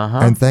 Uh-huh.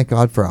 And thank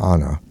God for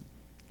Anna.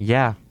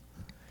 Yeah.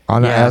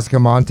 Anna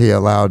Escamante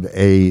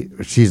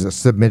she's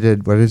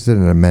submitted,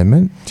 an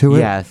amendment to it?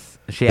 Yes.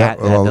 She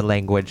added the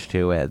language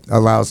to it.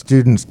 Allows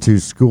students to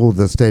school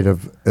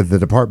the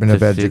Department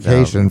of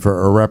Education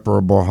for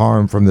irreparable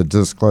harm from the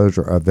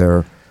disclosure of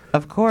their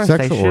Of course,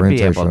 sexual they should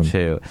orientation. be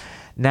able to.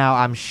 Now,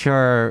 I'm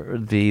sure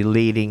the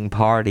leading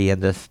party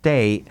in the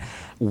state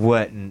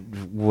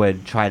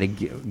would try to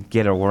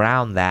get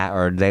around that,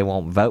 or they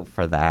won't vote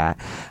for that.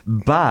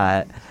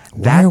 But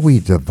why are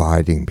we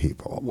dividing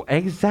people?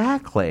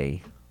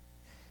 Exactly.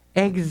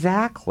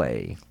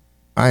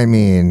 I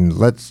mean,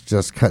 let's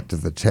just cut to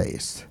the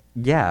chase.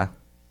 Yeah.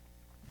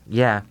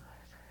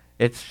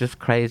 It's just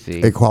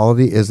crazy.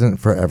 Equality isn't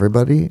for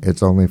everybody.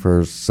 It's only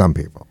for some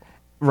people.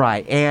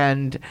 Right,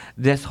 and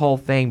this whole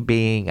thing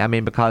being,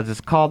 because it's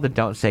called the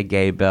Don't Say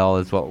Gay bill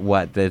is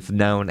what it's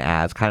known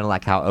as, kind of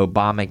like how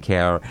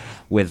Obamacare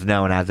was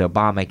known as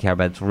Obamacare,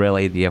 but it's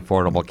really the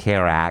Affordable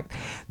Care Act.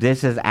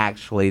 This is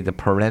actually the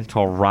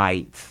Parental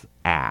Rights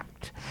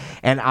Act.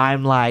 And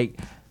I'm like,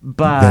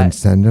 but... Then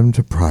send them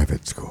to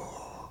private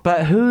school.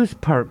 But who's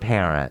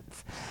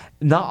parents?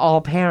 Not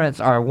all parents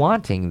are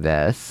wanting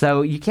this,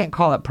 so you can't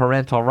call it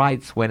parental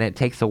rights when it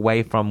takes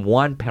away from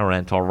one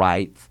parental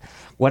rights.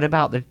 What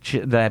about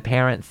the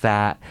parents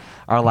that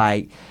are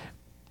like,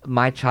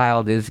 my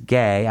child is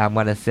gay, I'm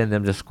going to send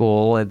them to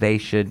school, and they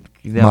should...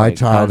 my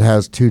child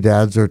has 2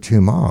 dads or 2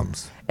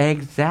 moms.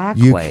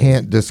 Exactly. You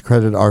can't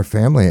discredit our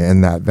family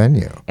in that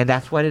venue. And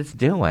that's what it's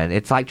doing.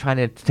 It's like trying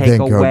to take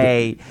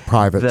away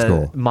private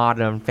school.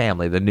 Modern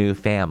family, the new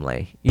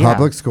family. Yeah.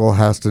 Public school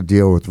has to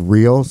deal with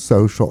real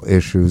social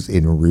issues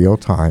in real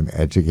time,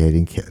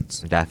 educating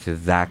kids. That's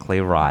exactly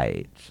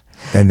right.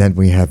 And then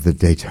we have the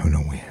Daytona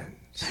Wind.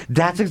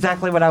 That's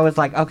exactly what I was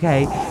like.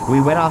 Okay,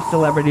 we went off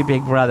Celebrity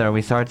Big Brother and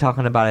we started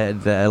talking about it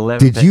at the 11th.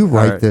 Did you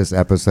write this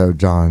episode,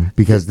 John?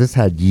 Because this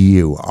had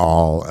you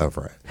all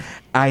over it.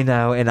 I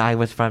know, and I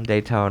was from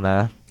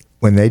Daytona.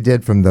 When they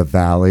did from the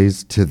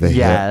valleys to the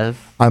Yes.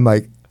 hip, I'm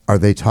like, are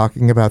they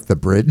talking about the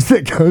bridge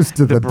that goes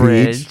to the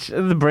beach?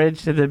 The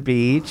bridge to the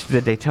beach, the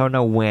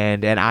Daytona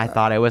Wind, and I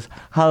thought it was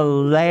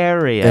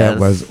hilarious. It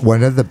was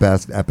one of the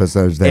best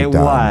episodes they've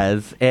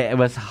done. It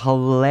was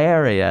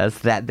hilarious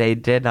that they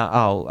did not.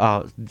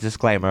 Oh,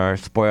 disclaimer,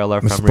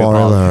 spoiler from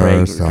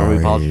Spoiler, sorry.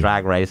 RuPaul's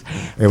Drag Race.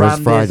 It was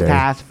from Friday. this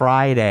past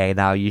Friday.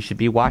 Now you should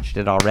be watched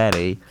it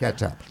already.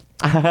 Catch up.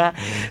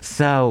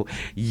 So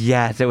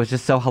yes, it was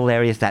just so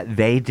hilarious that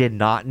they did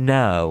not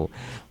know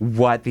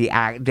what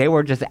they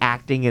were just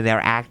acting in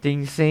their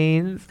acting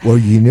scenes. Well,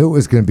 you knew it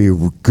was going to be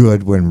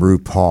good when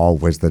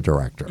RuPaul was the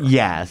director.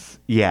 Yes.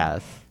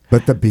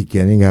 But the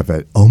beginning of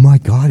it, oh my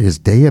God, is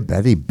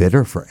Betty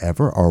bitter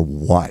forever or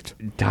what?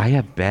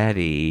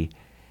 Betty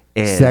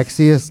is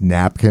Sexiest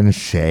napkin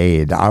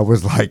shade. I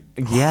was like,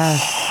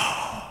 yes.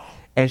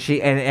 And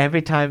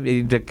every time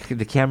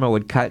the camera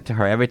would cut to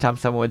her, every time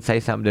someone would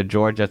say something to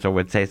Georgia or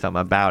would say something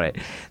about it,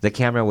 the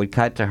camera would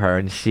cut to her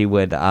and she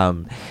would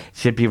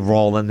she'd be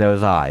rolling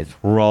those eyes.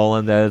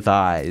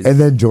 And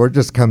then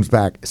Georgia comes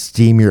back,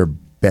 steam your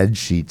bed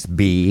sheets,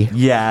 B.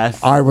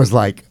 Yes. I was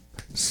like,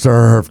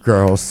 serve,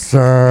 girl,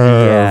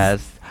 serve.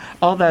 Yes.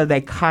 Although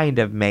they kind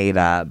of made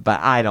up,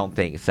 but I don't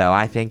think so.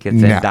 I think it's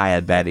in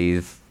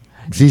Diabetes.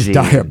 She's genes.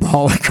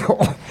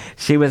 diabolical.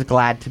 She was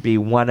glad to be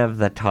one of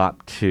the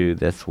top 2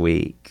 this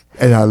week.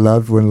 And I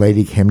loved when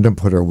Lady Camden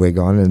put her wig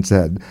on and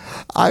said,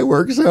 I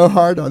worked so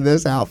hard on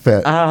this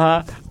outfit.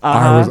 I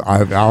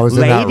was in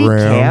that room.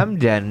 Lady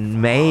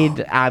Camden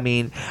made,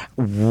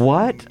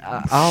 what?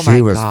 Oh my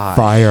She was gosh.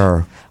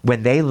 fire.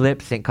 When they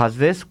lip sync, because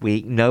this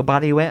week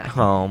nobody went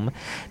home,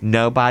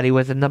 nobody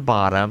was in the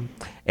bottom.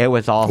 It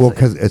was all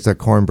because it's a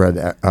cornbread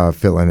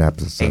fill-in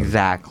episode.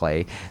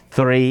 Exactly.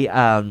 3.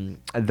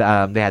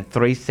 They had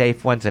 3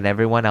 safe ones, and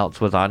everyone else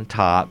was on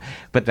top.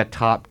 But the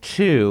top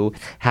 2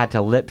 had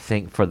to lip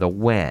sync for the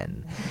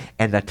win,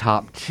 and the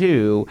top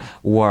 2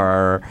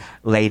 were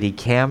Lady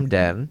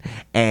Camden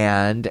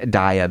and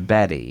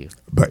Betty.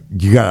 But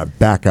you gotta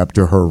back up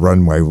to her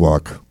runway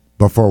look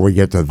before we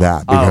get to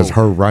that, because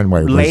her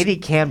runway was... Lady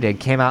Camden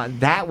came out.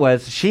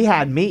 She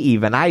had me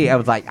even. I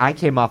was like, I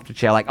came off the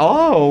chair like,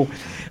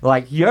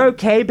 you're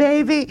okay,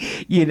 baby?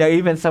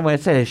 Even someone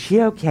said, is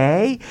she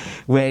okay?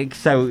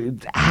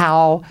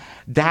 That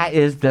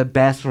is the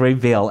best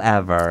reveal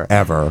ever.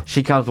 Ever.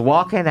 She comes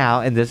walking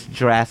out in this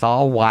dress,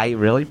 all white,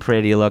 really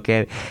pretty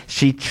looking.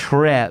 She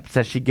trips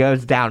and she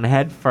goes down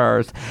head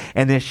first,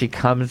 and then she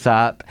comes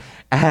up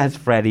as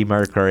Freddie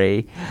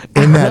Mercury.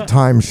 In that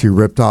time, she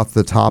ripped off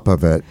the top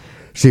of it.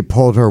 She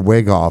pulled her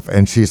wig off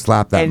and she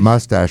slapped that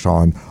mustache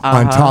on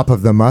top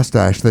of the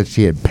mustache that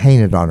she had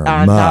painted on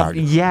her mug.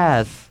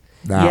 Yes.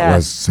 That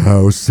was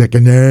so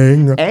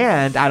sickening.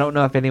 And I don't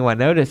know if anyone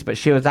noticed, but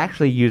she was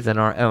actually using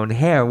her own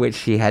hair, which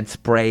she had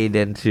sprayed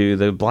into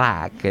the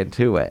black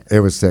into it. It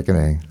was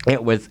sickening.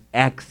 It was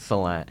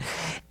excellent.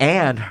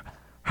 And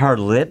her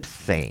lip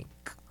sync.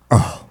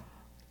 Oh.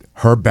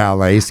 Her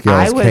ballet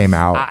skills came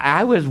out.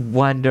 I was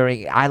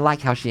wondering, I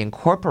like how she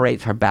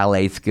incorporates her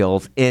ballet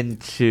skills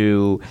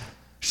into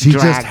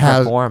drag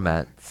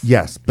performance.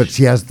 Yes, but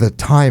she has the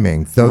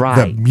timing,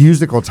 the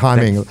musical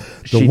timing.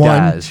 The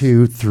 1,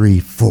 2, 3,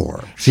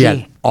 4. She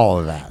had all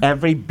of that.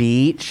 Every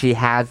beat, she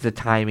has the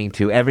timing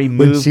to. Every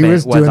movement when she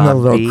was doing the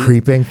little beat,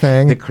 creeping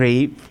thing. The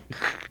creep.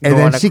 And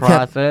then she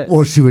kept,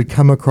 she would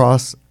come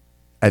across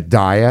at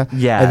Daya.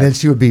 Yes. And then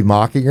she would be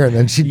mocking her, and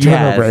then she'd turn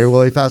her very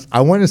really fast. I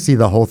want to see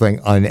the whole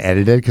thing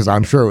unedited, because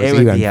I'm sure it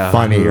was even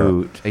funnier.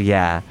 Hoot.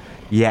 Yeah.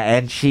 Yeah,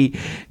 and she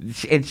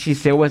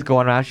still was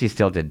going around. She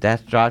still did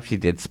death drop. She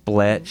did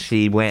split.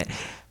 She went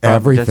from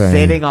everything, just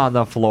sitting on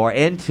the floor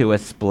into a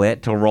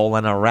split to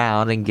rolling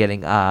around and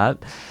getting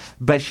up.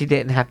 But she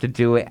didn't have to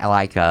do it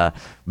like a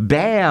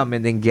bam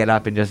and then get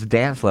up and just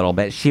dance a little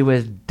bit. She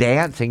was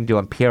dancing,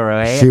 doing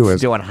pirouettes, she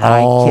was doing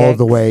high all kicks.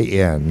 The way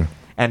in.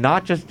 And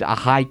not just a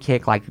high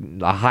kick, like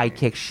a high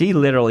kick. She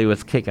literally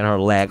was kicking her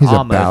leg He's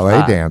almost a ballet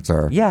up.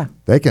 dancer. Yeah.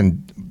 They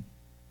can...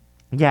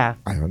 Yeah.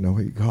 I don't know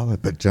what you call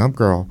it, but jump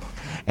girl.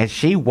 And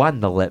she won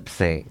the lip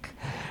sync.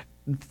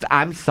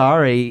 I'm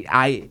sorry.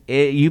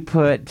 If you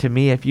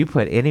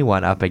put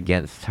anyone up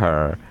against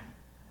her,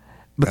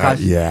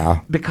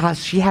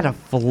 because she had a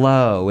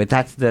flow.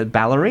 That's the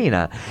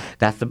ballerina.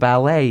 That's the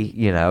ballet,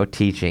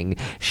 teaching.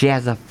 She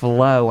has a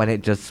flow, and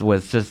it just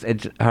was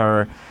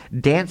her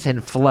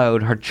dancing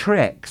flowed. Her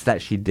tricks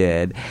that she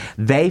did,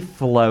 they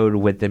flowed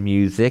with the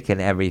music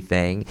and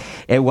everything.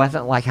 It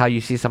wasn't like how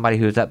you see somebody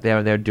who's up there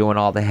and they're doing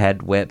all the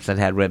head whips, and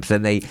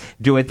they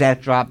do a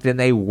death drop, then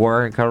they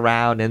work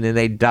around, and then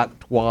they duck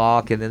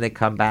walk, and then they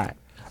come back.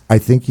 I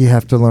think you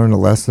have to learn a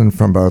lesson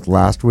from both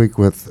last week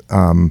with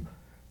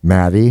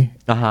Maddie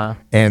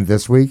and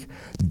this week.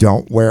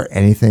 Don't wear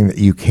anything that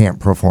you can't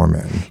perform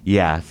in.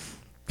 Yes.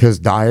 because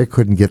Dia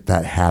couldn't get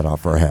that hat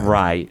off her head.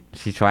 Right.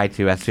 She tried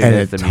to as soon And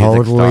as it the music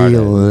totally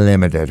started.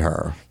 limited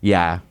her.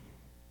 Yeah.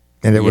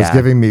 And it was Yeah.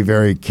 giving me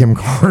very Kim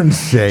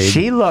Carnes shade.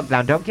 She looked,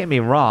 now don't get me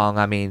wrong,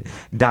 I mean,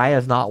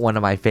 Dia's not one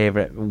of my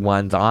favorite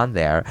ones on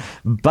there,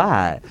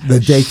 but The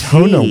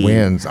Daytona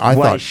wins. I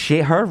thought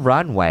her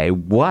runway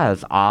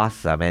was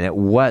awesome and it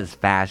was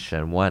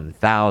fashion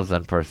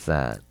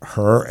 1000%.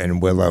 her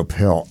and Willow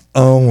Pill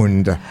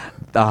owned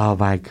Oh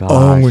my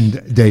gosh.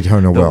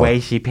 Daytona The Willow. way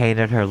she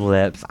painted her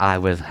lips, I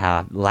was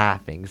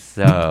laughing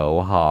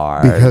so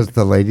hard. Because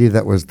the lady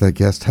that was the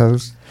guest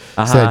host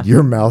said,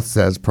 "Your mouth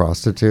says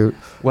prostitute."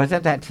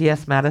 Wasn't that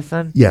T.S.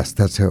 Madison? Yes,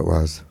 that's who it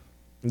was.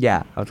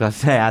 Yeah, I was going to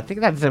say, I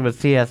think it was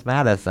T.S.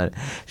 Madison.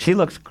 She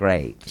looks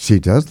great. She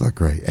does look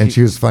great. And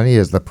she was funny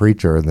as the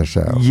preacher in the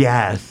show.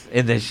 Yes,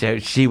 in the show.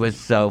 She was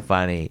so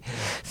funny.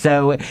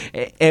 So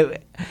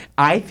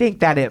I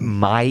think that it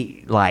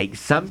might, like,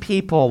 some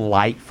people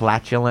like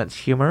flatulence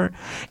humor,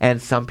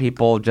 and some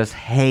people just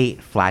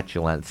hate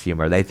flatulence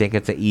humor. They think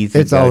it's an easy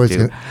It's always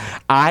go-to.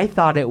 I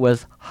thought it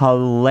was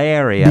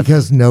hilarious.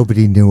 Because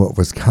nobody knew what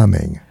was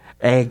coming.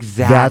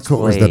 Exactly. That's what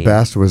was the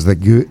best, was the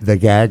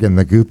gag and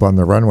the goop on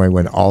the runway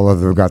when all of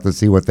them got to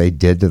see what they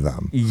did to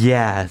them.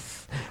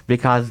 Yes,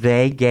 because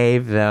they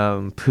gave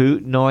them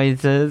poot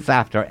noises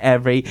after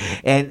every,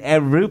 and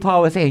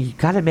RuPaul was saying, you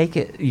gotta make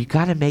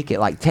it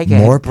like take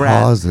More a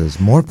breath.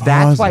 More pauses.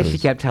 That's why she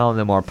kept telling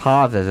them more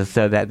pauses, is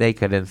so that they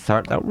could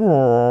insert the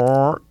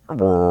roar.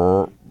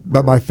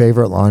 But my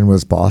favorite line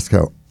was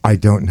Bosco. I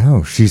don't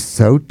know. She's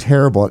so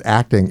terrible at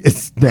acting.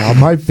 It's now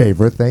my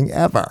favorite thing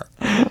ever.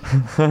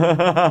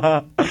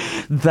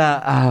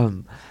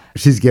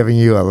 She's giving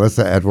you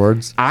Alyssa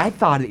Edwards. I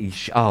thought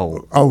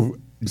Oh,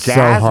 so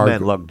Jasmine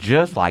hard. looked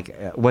just like,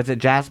 was it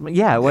Jasmine?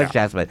 Yeah, it was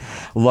Jasmine.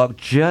 Looked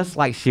just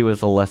like she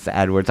was Alyssa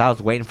Edwards. I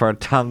was waiting for a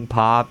tongue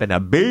pop and a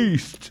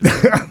beast.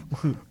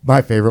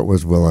 My favorite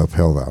was Willow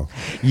Pill, though.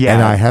 Yeah.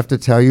 And I have to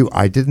tell you,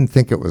 I didn't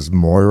think it was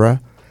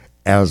Moira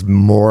as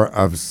more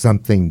of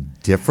something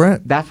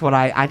different. That's what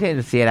I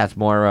didn't see it as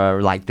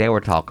more like they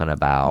were talking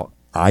about.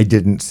 I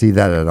didn't see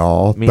that at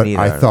all. Me but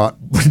neither. I thought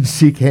when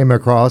she came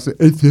across,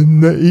 it's in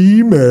the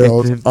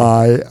emails,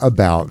 I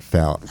about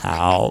fell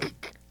out.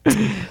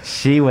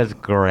 She was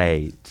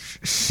great.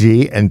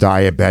 She and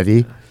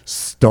Diabetti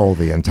stole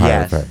the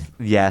entire thing.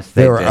 Yes,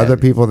 There were did. other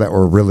people that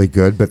were really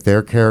good, but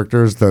their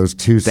characters, those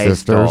two They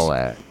sisters, stole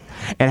it.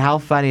 And how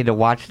funny to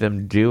watch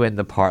them do in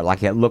the part.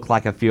 Like, it looked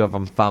like a few of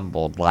them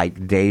fumbled.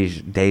 Like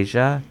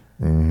Deja.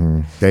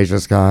 Deja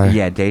Sky,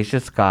 Yeah, Deja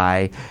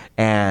Sky.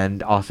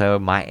 And also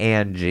my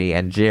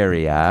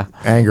Angeria.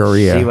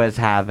 Angeria. She was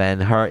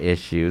having her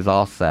issues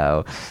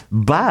also.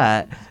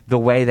 But the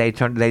way they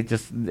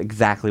just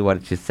exactly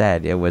what you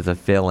said. It was a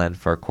fill-in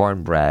for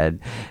Cornbread,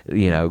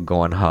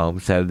 going home.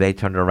 So they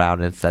turned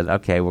around and said,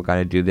 okay, we're going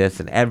to do this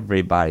and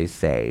everybody's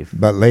safe.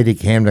 But Lady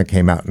Camden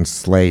came out and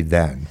slayed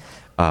then.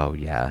 Oh,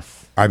 yes.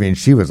 I mean,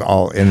 she was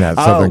all in that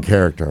Southern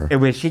character.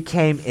 And when she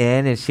came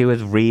in and she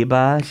was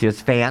Reba, she was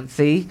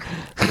fancy.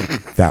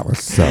 That was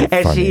so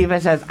And funny. she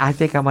even says, I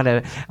think I'm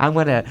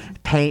gonna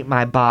paint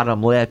my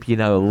bottom lip,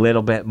 a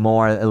little bit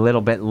more, a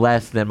little bit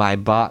less than my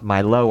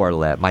lower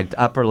lip, my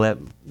upper lip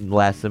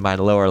less than my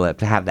lower lip,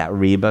 to have that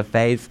Reba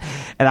face.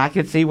 And I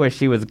could see where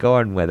she was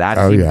going with that.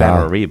 I've seen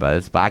better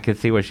Rebas, but I could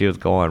see where she was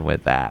going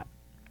with that.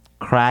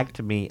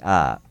 Cracked me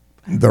up.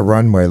 The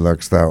runway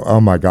looks, though, oh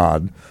my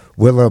God.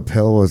 Willow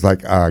Pill was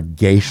like a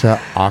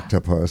geisha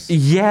octopus.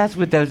 Yes,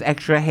 with those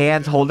extra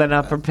hands holding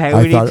up her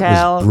ponytail.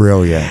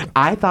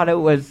 I thought it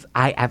was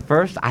brilliant. At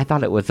first I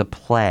thought it was a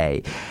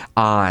play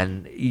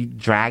on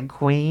drag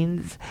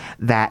queens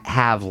that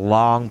have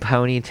long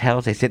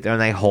ponytails. They sit there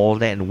and they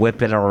hold it and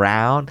whip it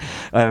around.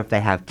 Or if they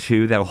have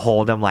two, they'll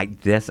hold them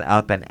like this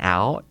up and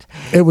out.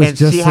 It was and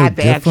just she so had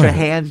the extra different.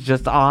 hands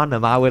just on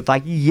them. I was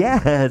like,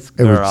 yes, It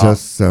girl. was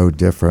just so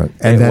different.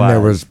 And It then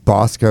there was. was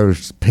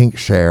Bosco's pink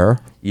share.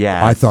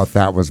 Yes. I thought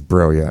that was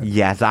brilliant.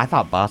 Yes, I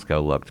thought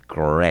Bosco looked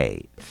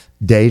great.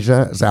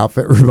 Deja's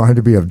outfit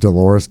reminded me of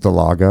Dolores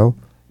Delago.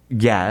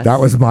 Yes.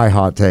 That was my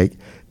hot take.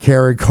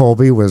 Carrie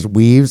Colby was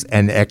weaves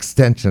and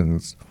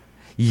extensions.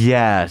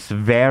 Yes,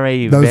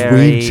 very, Those very.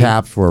 weave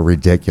chaps were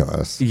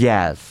ridiculous.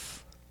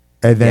 Yes.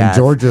 And then Yes,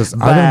 George's, I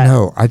but- don't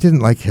know. I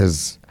didn't like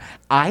his.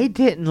 I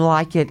didn't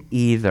like it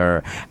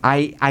either.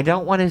 I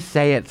don't want to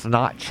say it's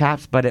not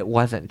chaps, but it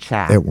wasn't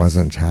chaps. It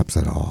wasn't chaps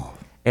at all.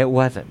 It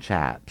wasn't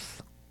chaps.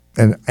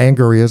 And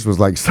Angaria's was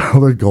like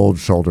solid gold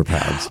shoulder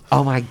pads.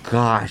 Oh my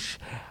gosh.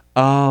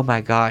 Oh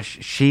my gosh.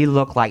 She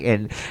looked like,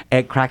 and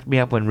it cracked me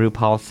up when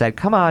RuPaul said,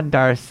 come on,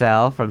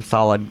 Darcel from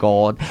Solid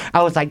Gold.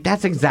 I was like,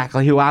 that's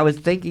exactly who I was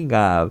thinking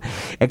of.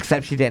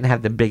 Except she didn't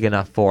have the big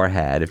enough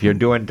forehead. If you're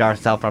doing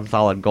Darcel from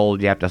Solid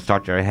Gold, you have to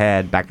start your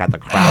head back at the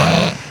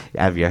crown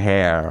of your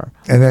hair.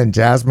 And then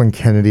Jasmine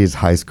Kennedy's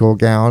high school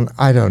gown.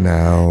 I don't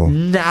know.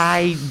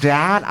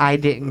 I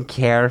didn't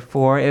care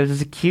for. It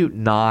was a cute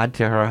nod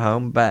to her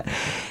home, but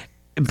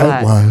It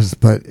was,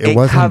 but it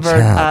wasn't covered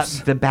chaps.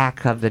 up the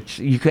back of the.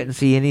 You couldn't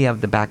see any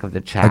of the back of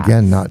the chaps.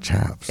 Again, not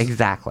chaps.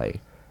 Exactly.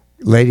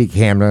 Lady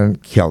Camden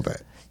killed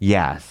it.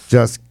 Yes.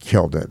 Just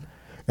killed it.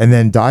 And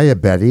then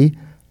Diabetti,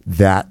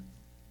 that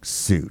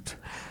suit.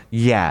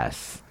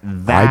 Yes.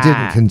 I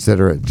didn't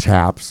consider it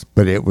chaps,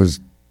 but it was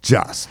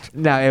just.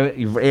 No,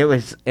 it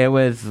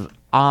was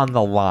on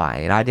the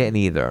line. I didn't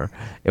either.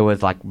 It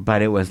was like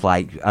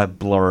a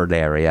blurred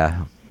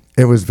area.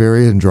 It was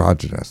very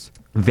androgynous.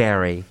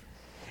 Very.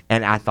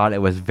 And I thought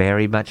it was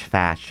very much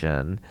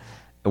fashion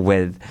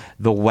with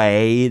the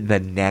way the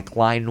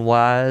neckline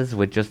was,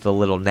 with just a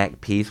little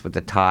neck piece with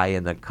the tie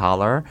and the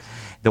collar.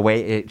 The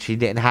way she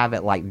didn't have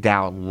it like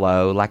down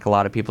low like a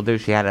lot of people do.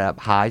 She had it up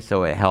high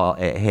so it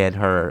hid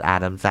her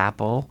Adam's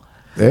apple.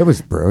 It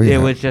was brilliant. It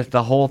was just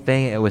the whole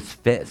thing. It was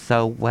fit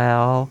so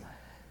well.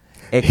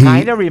 It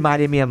kind of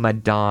reminded me of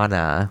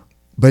Madonna.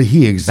 But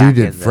he exuded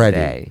in the Freddie.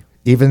 day.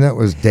 Even though it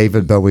was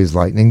David Bowie's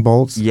Lightning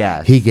Bolts,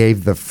 Yes. he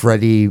gave the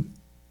Freddie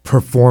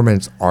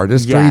performance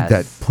artistry Yes.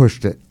 that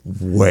pushed it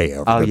way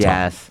over Oh, the top.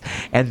 yes.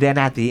 And then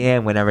at the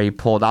end, whenever he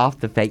pulled off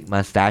the fake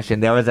mustache,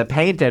 and there was a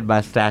painted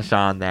mustache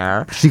on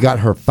there. She got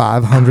her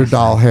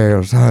 $500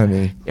 hairs,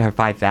 honey. Her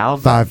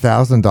 5,000.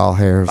 $5,000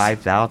 hairs.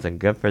 5,000.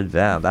 Good for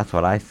them. That's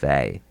what I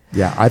say.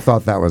 Yeah, I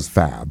thought that was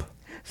fab.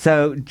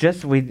 So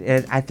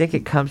I think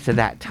it comes to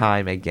that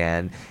time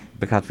again,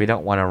 because we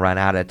don't want to run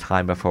out of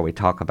time before we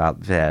talk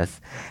about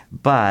this.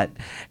 But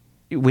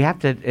we have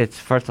to,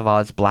 first of all,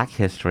 it's Black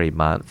History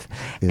Month.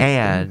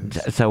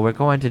 So we're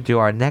going to do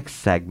our next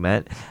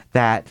segment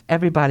that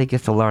everybody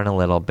gets to learn a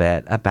little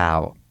bit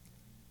about.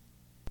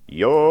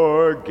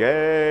 Your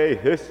gay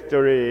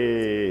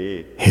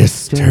history.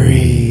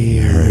 History.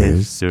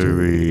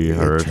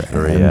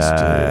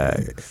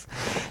 X.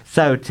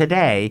 So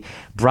today,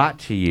 brought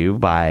to you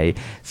by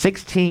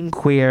 16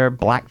 queer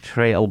black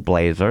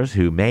trailblazers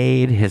who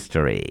made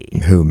history.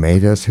 Who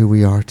made us who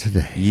we are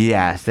today.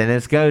 Yes, and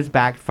it goes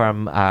back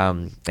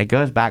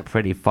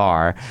pretty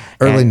far.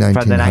 Early And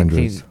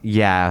 1900s.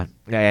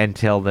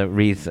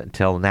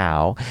 Until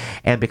now.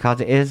 And because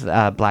it is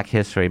Black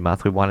History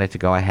Month, we wanted to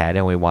go ahead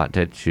and we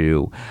wanted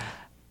to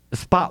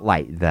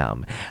spotlight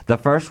them. The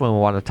first one we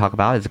want to talk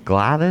about is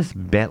Gladys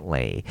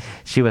Bentley.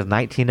 She was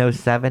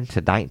 1907 to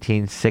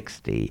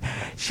 1960.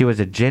 She was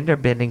a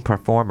gender-bending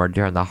performer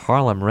during the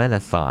Harlem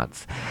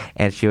Renaissance,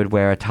 and she would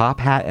wear a top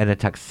hat and a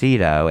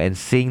tuxedo and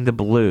sing the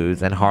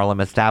blues in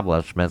Harlem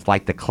establishments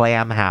like the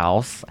Clam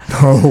House.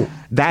 Oh,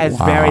 That is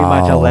very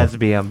much a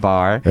lesbian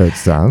bar. it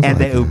sounds And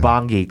like the it.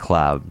 Ubangi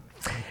Club.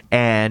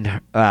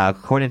 And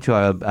according to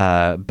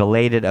a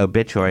belated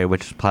obituary,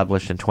 which was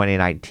published in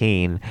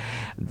 2019,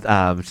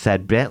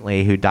 said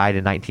Bentley, who died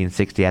in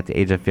 1960 at the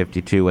age of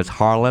 52, was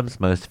Harlem's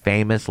most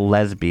famous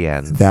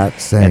lesbian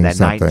That's saying in the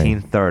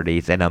something.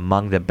 1930s and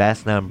among the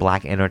best-known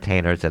black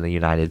entertainers in the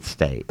United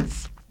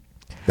States,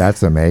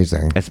 That's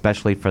amazing.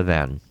 especially for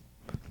then,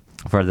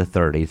 for the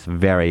 30s.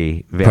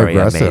 Very, very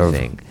Progressive.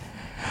 amazing.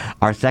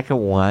 Our second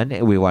one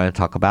we want to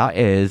talk about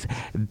is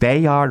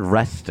Bayard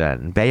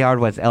Rustin. Bayard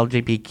was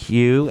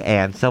LGBTQ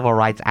and civil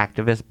rights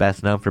activist,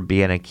 best known for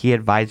being a key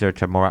advisor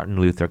to Martin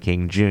Luther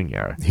King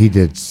Jr. He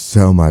did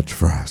so much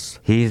for us.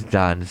 He's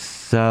done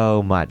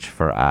so much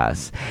for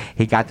us.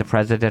 He got the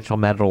Presidential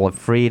Medal of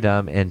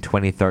Freedom in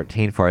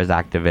 2013 for his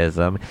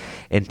activism.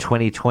 In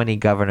 2020,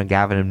 Governor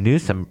Gavin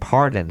Newsom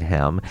pardoned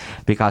him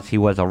because he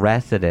was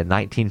arrested in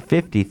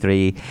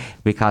 1953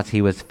 because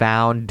he was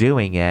found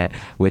doing it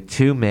with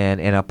two men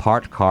in a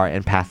parked car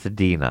in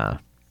Pasadena.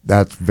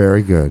 That's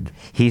very good.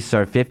 He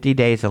served 50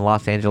 days in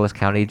Los Angeles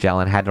County Jail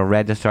and had to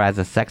register as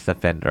a sex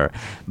offender.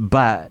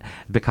 But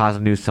because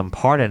Newsom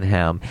pardoned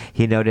him,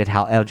 he noted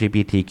how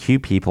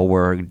LGBTQ people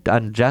were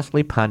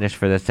unjustly punished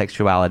for their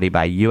sexuality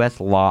by U.S.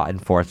 law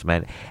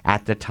enforcement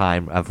at the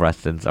time of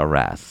Rustin's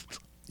arrest.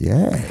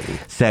 Yay.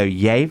 So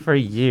yay for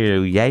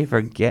you. Yay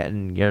for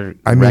getting your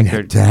I mean,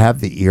 record. to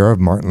have the ear of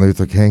Martin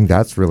Luther King,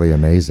 that's really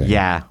amazing.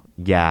 Yeah.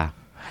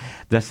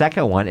 The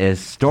second one is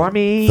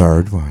Stormy...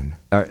 Third one.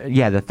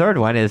 The third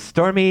one is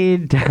Stormy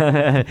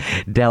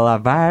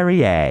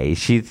Delavarrier.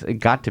 She's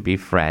got to be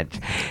French.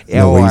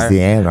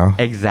 Louisiana.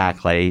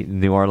 Exactly.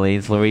 New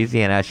Orleans,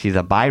 Louisiana. She's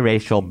a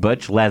biracial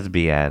butch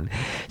lesbian.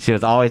 She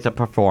was always a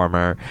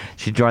performer.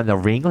 She joined the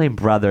Ringling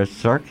Brothers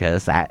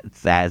Circus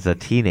as a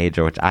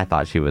teenager, which I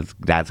thought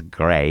that's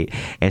great.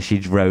 And she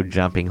rode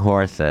jumping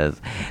horses.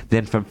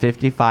 Then from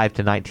 55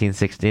 to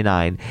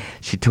 1969,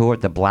 she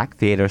toured the Black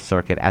Theater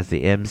Circuit as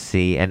the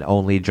MC and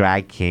only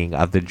drag king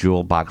of the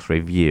Jewel Box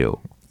Revue.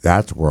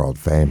 That's world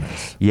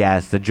famous.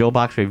 Yes, the Jewel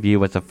Box Revue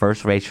was the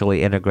first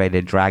racially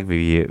integrated drag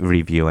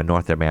review in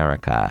North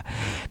America.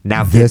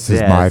 Now This is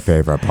my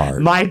favorite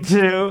part. Mine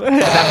too. That's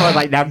what I was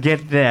like, now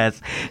get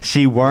this.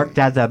 She worked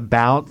as a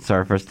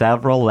bouncer for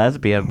several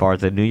lesbian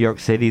bars in New York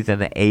City's in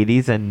the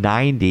 80s and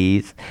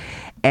 90s.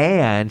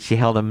 And she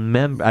held a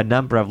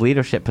number of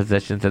leadership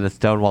positions in the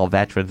Stonewall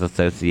Veterans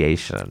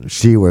Association.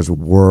 She was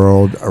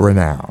world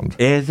renowned.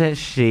 Isn't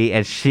she?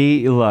 And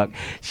she was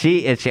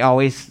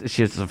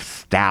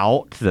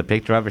stout. The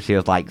picture of her, she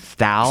was like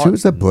stout. She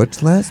was a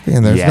butch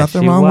lesbian. There's Yes,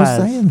 nothing she wrong was.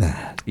 with saying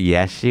that.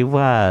 Yes, she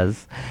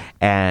was.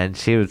 And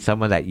she was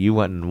someone that you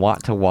wouldn't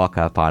want to walk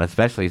up on,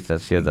 especially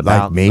since she was a Like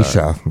bouncer.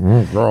 Misha.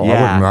 Girl, I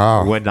wouldn't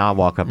know. would not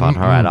walk up on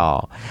her at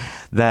all.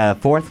 The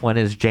fourth one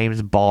is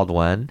James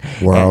Baldwin.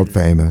 World and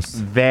famous.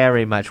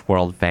 Very much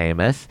world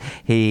famous.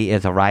 He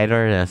is a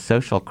writer and a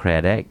social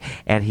critic,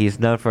 and he's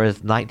known for his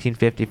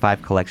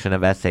 1955 collection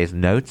of essays,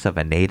 Notes of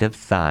a Native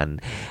Son.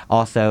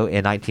 Also,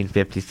 in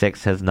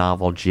 1956, his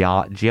novel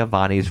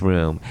Giovanni's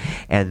Room,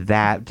 and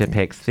that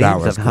depicts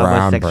themes was of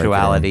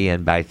homosexuality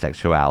and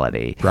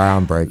bisexuality.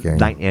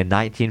 Groundbreaking. In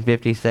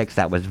 1956,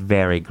 that was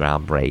very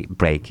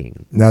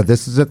groundbreaking. Now,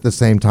 this is at the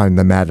same time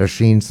the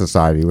Mattachine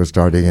Society was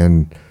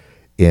starting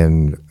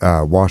in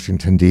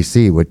Washington,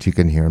 D.C., which you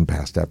can hear in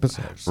past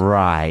episodes.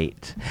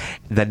 Right.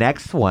 The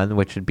next one,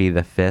 which would be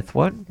the fifth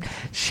one,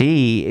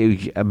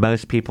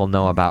 most people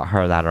know about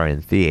her that are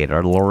in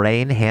theater,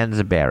 Lorraine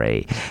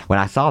Hansberry. When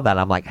I saw that,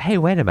 I'm like, hey,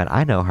 wait a minute,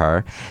 I know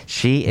her.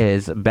 She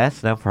is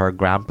best known for her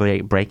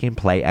groundbreaking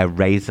play, A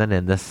Raisin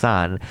in the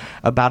Sun,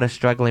 about a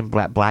struggling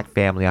black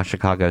family on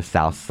Chicago's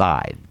South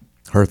Side.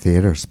 Her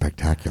theater is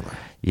spectacular.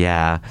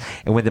 Yeah.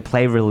 And when the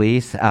play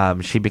released,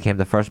 she became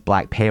the first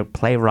black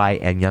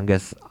playwright and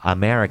youngest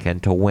American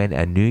to win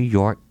a New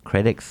York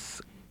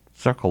Critics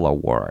Circle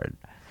Award.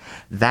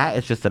 That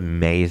is just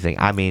amazing.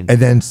 I mean... And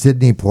then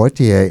Sidney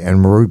Poitier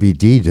and Ruby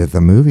Dee did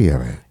the movie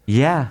of it.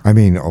 Yeah. I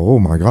mean, oh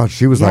my God,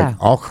 she was like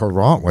au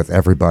courant with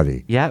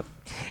everybody. Yep.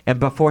 And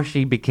before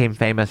she became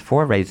famous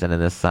for Raisin in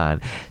the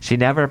Sun, she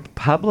never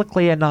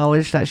publicly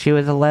acknowledged that she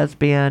was a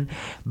lesbian,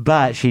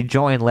 but she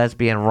joined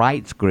lesbian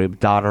rights group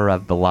Daughter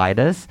of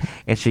Bilitis,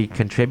 and she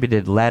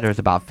contributed letters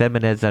about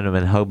feminism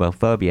and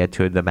homophobia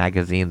to the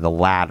magazine The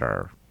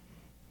Ladder.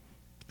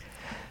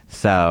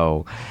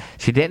 So,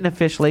 she didn't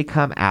officially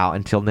come out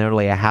until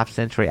nearly a half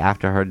century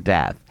after her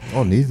death.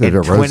 Oh, neither In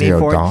did Rosie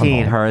 2014,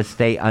 O'Donnell. her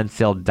estate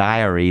unsealed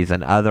diaries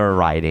and other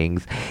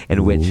writings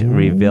in which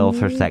reveals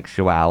her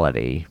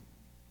sexuality,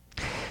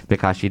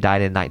 because she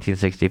died in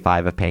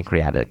 1965 of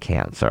pancreatic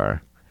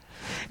cancer.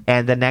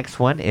 And the next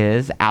one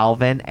is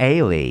Alvin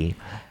Ailey.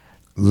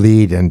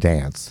 Lead and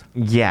dance.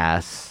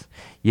 Yes.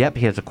 Yep,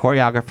 he is a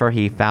choreographer.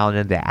 He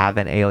founded the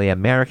Alvin Ailey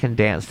American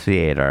Dance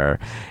Theater.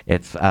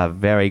 It's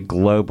very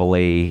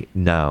globally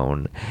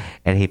known.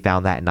 And he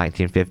found that in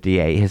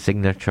 1958. His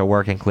signature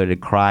work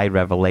included Cry,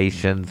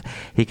 Revelations.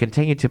 He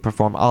continued to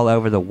perform all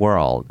over the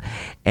world.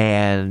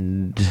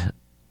 And...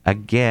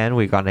 again,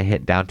 we're going to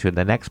hit down to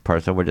the next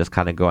person. We're just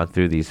kind of going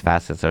through these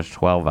facets. There's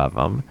 12 of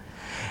them.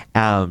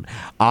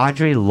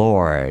 Audre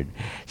Lorde.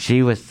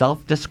 She was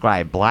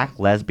self-described black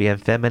lesbian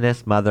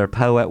feminist mother,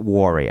 poet,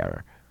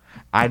 warrior.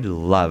 I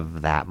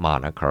love that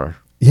moniker.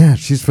 Yeah,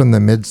 she's from the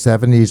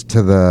mid-'70s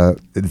to the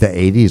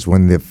 '80s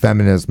when the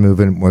feminist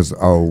movement was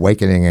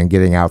awakening and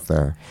getting out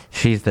there.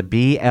 She's the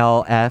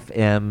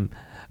BLFM.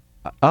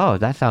 Oh,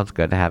 that sounds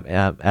good to have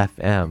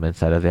FM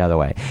instead of the other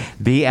way.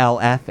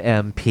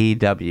 BLFMPW.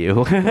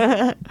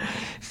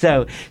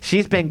 So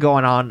she's been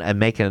going on and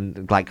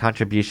making like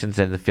contributions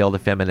in the field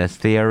of feminist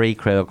theory,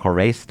 critical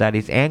race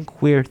studies, and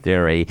queer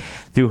theory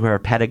through her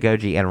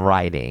pedagogy and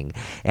writing.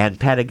 And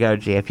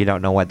pedagogy, if you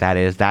don't know what that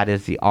is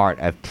the art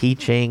of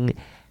teaching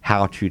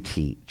how to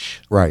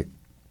teach. Right.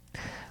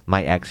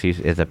 My ex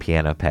is a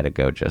piano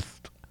pedagogist.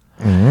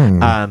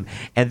 Mm.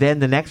 And then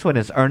the next one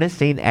is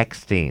Ernestine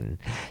Eckstein.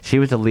 She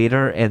was a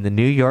leader in the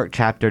New York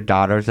chapter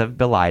Daughters of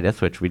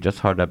Bilitis, which we just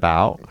heard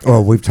about. Oh,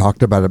 we've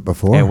talked about it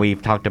before. And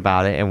we've talked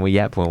about it, and when we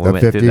the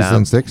went through 50s them.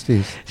 and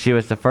 60s. She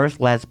was the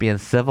first lesbian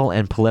civil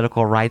and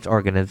political rights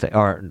organization,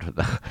 or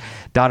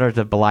Daughters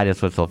of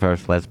Bilitis was the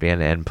first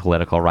lesbian and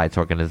political rights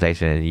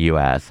organization in the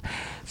U.S.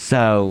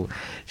 So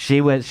she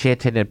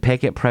attended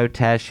picket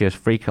protests. She was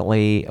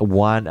frequently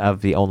one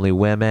of the only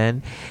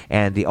women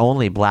and the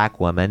only black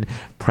woman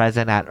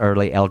present at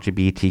early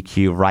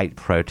LGBTQ right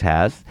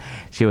protests.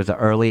 She was an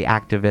early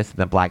activist in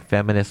the black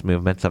feminist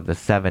movements of the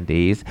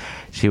 70s.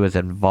 She was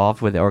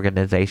involved with the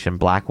organization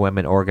Black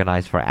Women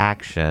Organized for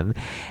Action,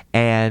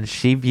 and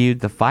she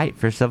viewed the fight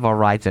for civil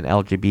rights and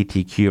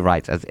LGBTQ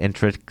rights as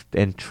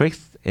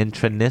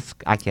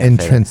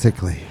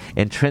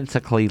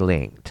intrinsically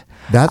linked.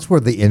 That's where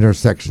the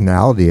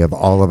intersectionality of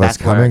all of us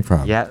coming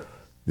from. Yep.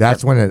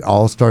 That's when it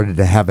all started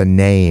to have a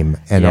name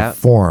and a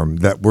form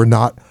that we're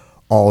not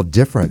all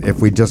different. If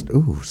we just,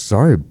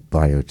 sorry,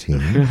 bio team.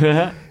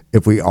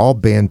 If we all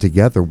band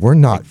together, we're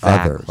not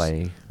others.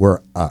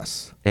 We're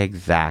us.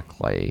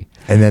 Exactly.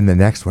 And then the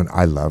next one,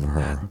 I love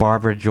her.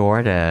 Barbara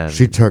Jordan.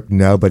 She took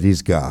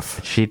nobody's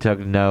guff. She took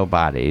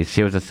nobody.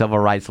 She was a civil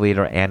rights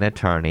leader and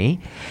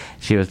attorney.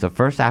 She was the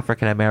first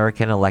African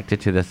American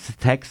elected to the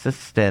Texas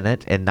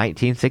Senate in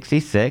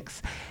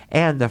 1966,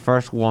 and the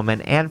first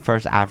woman and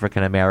first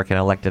African American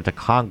elected to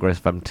Congress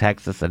from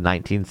Texas in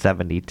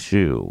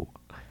 1972.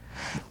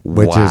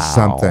 Which is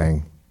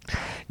something.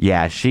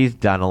 Yeah, she's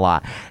done a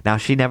lot. Now,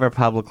 she never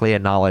publicly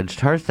acknowledged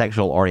her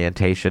sexual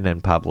orientation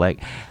in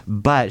public,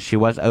 but she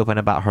was open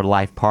about her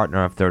life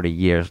partner of 30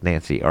 years,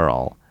 Nancy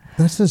Earl.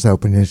 That's as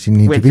open as you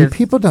need to be.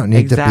 People don't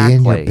need to be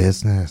in your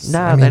business.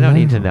 No, they don't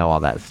need to know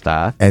all that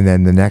stuff. And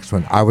then the next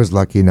one, I was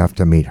lucky enough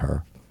to meet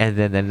her. And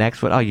then the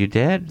next one, oh, you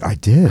did? I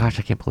did. Gosh,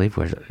 I can't believe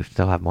we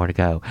still have more to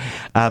go.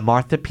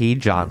 Martha P.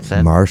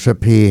 Johnson. Marsha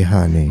P.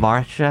 Honey.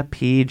 Marsha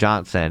P.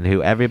 Johnson,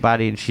 who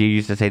everybody, she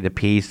used to say the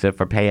P stood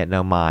for Pay It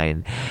No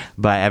Mind,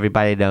 but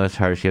everybody knows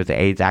her. She was an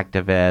AIDS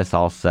activist,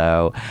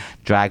 also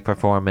drag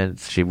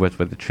performance. She was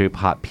with the troupe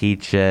Hot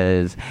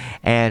Peaches,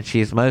 and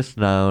she's most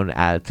known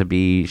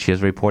she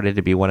is reported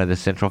to be one of the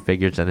central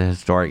figures in the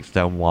historic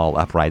Stonewall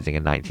Uprising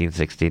in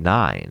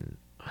 1969.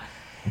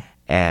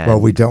 And Well,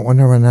 we don't want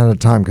to run out of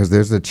time because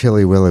there's a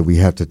Chili Willy we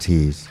have to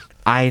tease.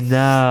 I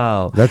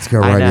know. Let's go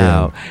right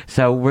in.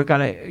 So we're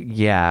gonna,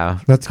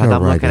 Let's go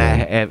I'm right looking in.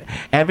 at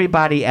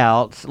everybody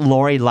else.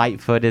 Lori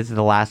Lightfoot is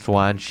the last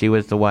one. She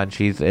was the one.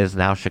 Is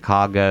now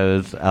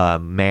Chicago's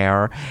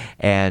mayor,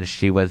 and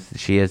she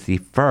is the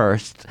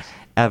first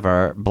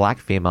ever black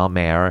female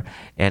mayor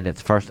and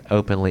its first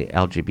openly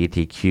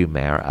LGBTQ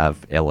mayor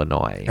of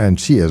Illinois. And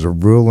she is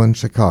ruling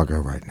Chicago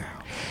right now.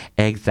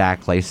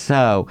 Exactly.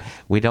 So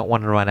we don't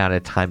want to run out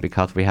of time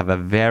because we have a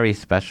very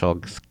special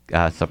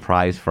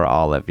surprise for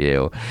all of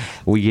you.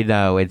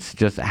 It's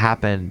just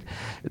happened.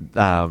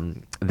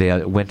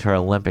 The Winter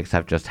Olympics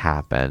have just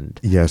happened.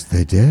 Yes,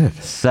 they did.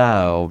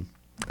 So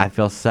I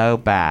feel so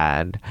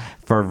bad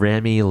for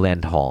Remy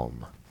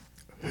Lindholm.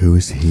 Who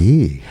is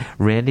he?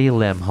 Randy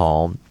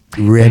Lindholm.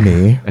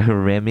 Remy.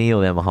 Remy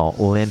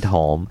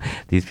Lindholm,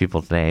 these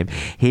people's name.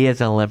 He is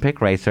an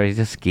Olympic racer. He's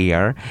a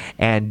skier.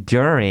 And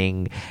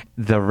during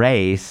the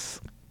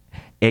race,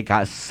 it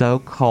got so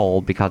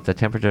cold because the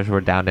temperatures were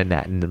down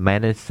to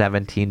minus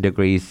 17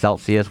 degrees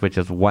Celsius, which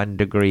is 1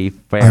 degree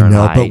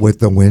Fahrenheit. I know, but with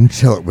the wind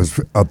chill, it was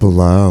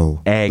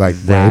below. Like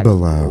way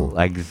below.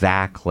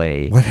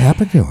 Exactly. What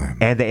happened to him?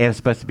 And it was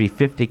supposed to be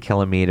 50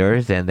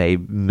 kilometers, and they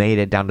made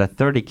it down to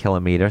 30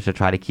 kilometers to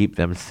try to keep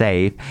them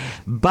safe.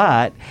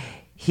 But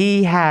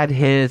he had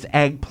his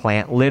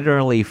eggplant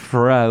literally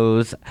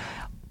froze,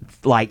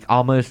 like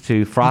almost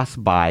to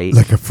frostbite.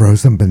 Like a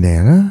frozen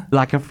banana?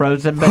 Like a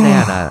frozen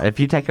banana. If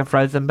you take a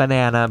frozen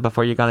banana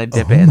before you're going to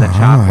dip it in the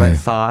chocolate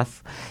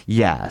sauce,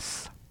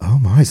 yes. Oh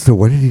my, so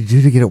what did he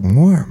do to get it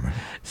warm?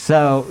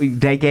 So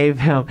they gave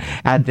him,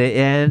 at the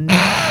end,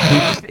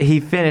 he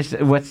finished.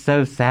 What's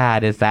so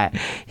sad is that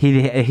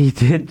he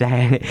did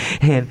that,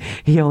 and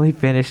he only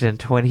finished in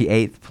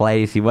 28th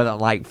place. He wasn't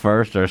like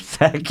first or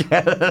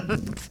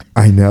second.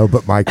 I know,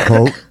 but my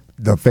quote,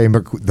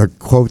 the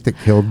quote that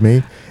killed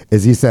me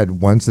is he said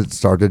once it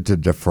started to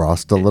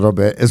defrost a little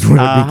bit is when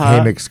it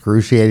became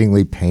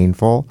excruciatingly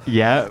painful.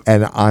 Yep.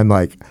 And I'm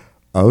like,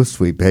 oh,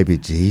 sweet baby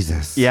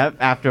Jesus. Yep.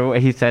 After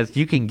he says,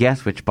 you can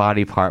guess which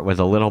body part was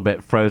a little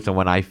bit frozen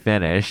when I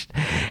finished.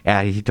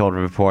 And he told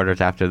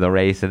reporters after the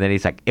race. And then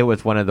he's like, it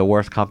was one of the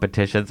worst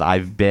competitions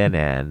I've been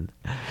in.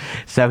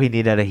 So he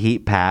needed a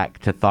heat pack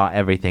to thaw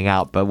everything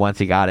out. But once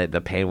he got it,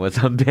 the pain was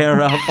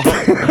unbearable.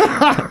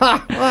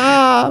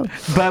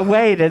 But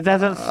wait, it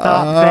doesn't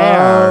stop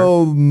there.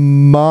 Oh,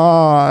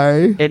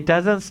 my. It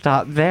doesn't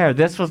stop there.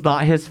 This was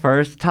not his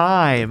first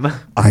time.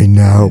 I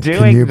know.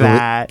 Doing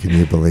that. Can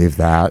you believe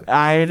that?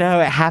 I know.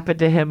 It happened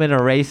to him in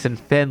a race in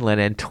Finland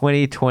in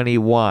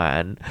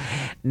 2021.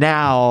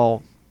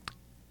 Now,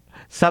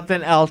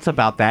 something else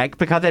about that,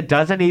 because it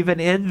doesn't even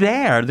end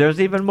there.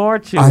 There's even more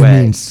to it.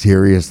 I mean,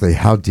 seriously,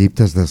 how deep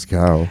does this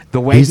go?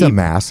 He's a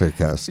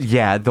masochist.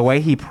 Yeah, the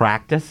way he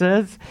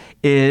practices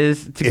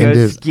is to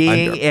go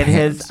skiing in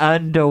his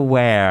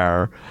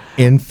underwear.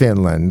 In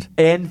Finland.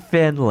 In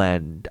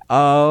Finland.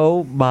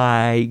 Oh,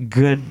 my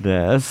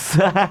goodness.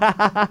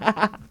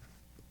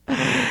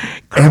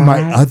 And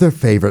my other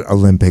favorite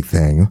Olympic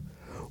thing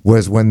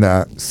was when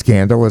the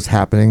scandal was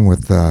happening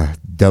with the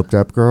doped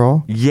up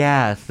girl.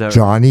 Yes.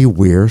 Johnny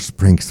Weir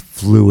speaks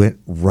fluent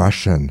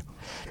Russian,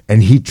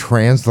 and he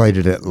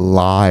translated it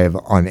live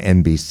on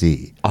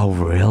NBC. Oh,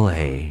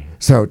 really?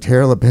 So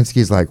Tara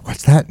Lipinski's like,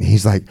 what's that? And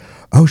he's like,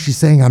 oh, she's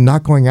saying I'm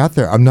not going out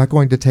there. I'm not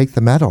going to take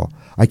the medal.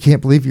 I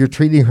can't believe you're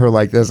treating her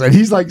like this. And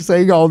he's like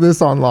saying all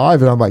this on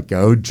live. And I'm like,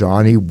 go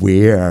Johnny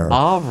Weir.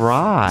 All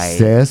right.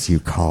 Sis, you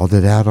called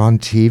it out on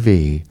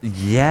TV.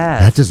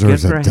 Yes. That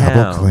deserves a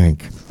double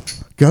clink.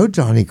 Go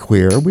Johnny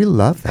Queer. We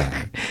love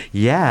that.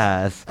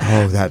 Yes.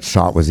 Oh, that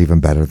shot was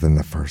even better than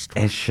the first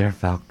one. It sure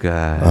felt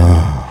good.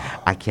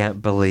 Oh. I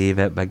can't believe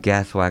it, but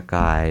guess what,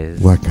 guys?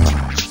 What,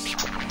 guys?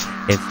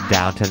 It's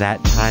down to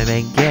that time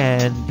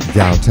again.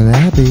 Downton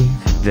Abbey.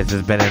 This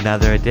has been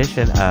another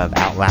edition of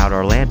Out Loud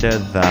Orlando,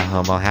 the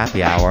Homo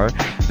Happy Hour,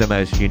 the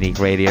most unique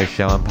radio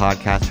show and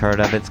podcast heard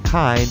of its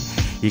kind.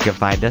 You can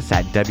find us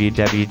at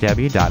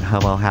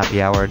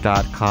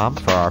www.homohappyhour.com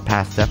for our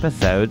past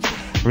episodes.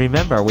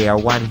 Remember, we are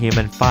one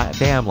human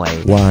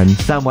family. One.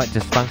 Somewhat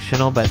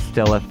dysfunctional, but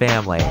still a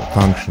family.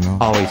 Functional.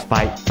 Always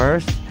fight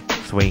first.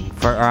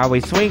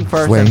 Always swing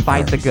first Swing and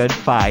fight first. the good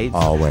fight.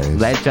 Always.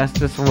 Let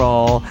justice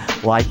roll.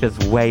 Life is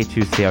way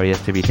too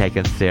serious to be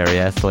taken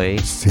seriously.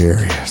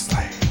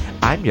 Seriously.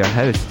 I'm your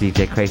host,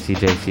 DJ Crazy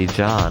JC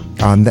John.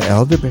 I'm the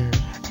Elder Bear.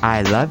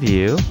 I love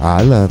you.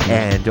 I love you.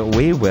 And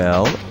we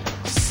will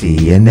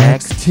See you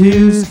next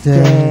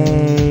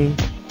Tuesday.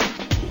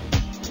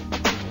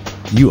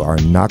 You are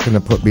not going to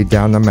put me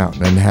down the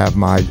mountain and have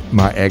my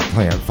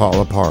eggplant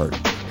fall apart.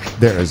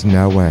 There is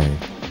no way.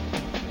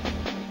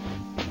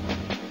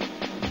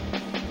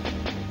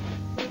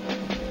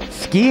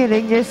 Skiing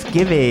in your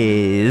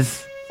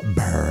skivvies.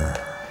 Brr.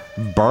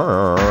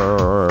 Brr.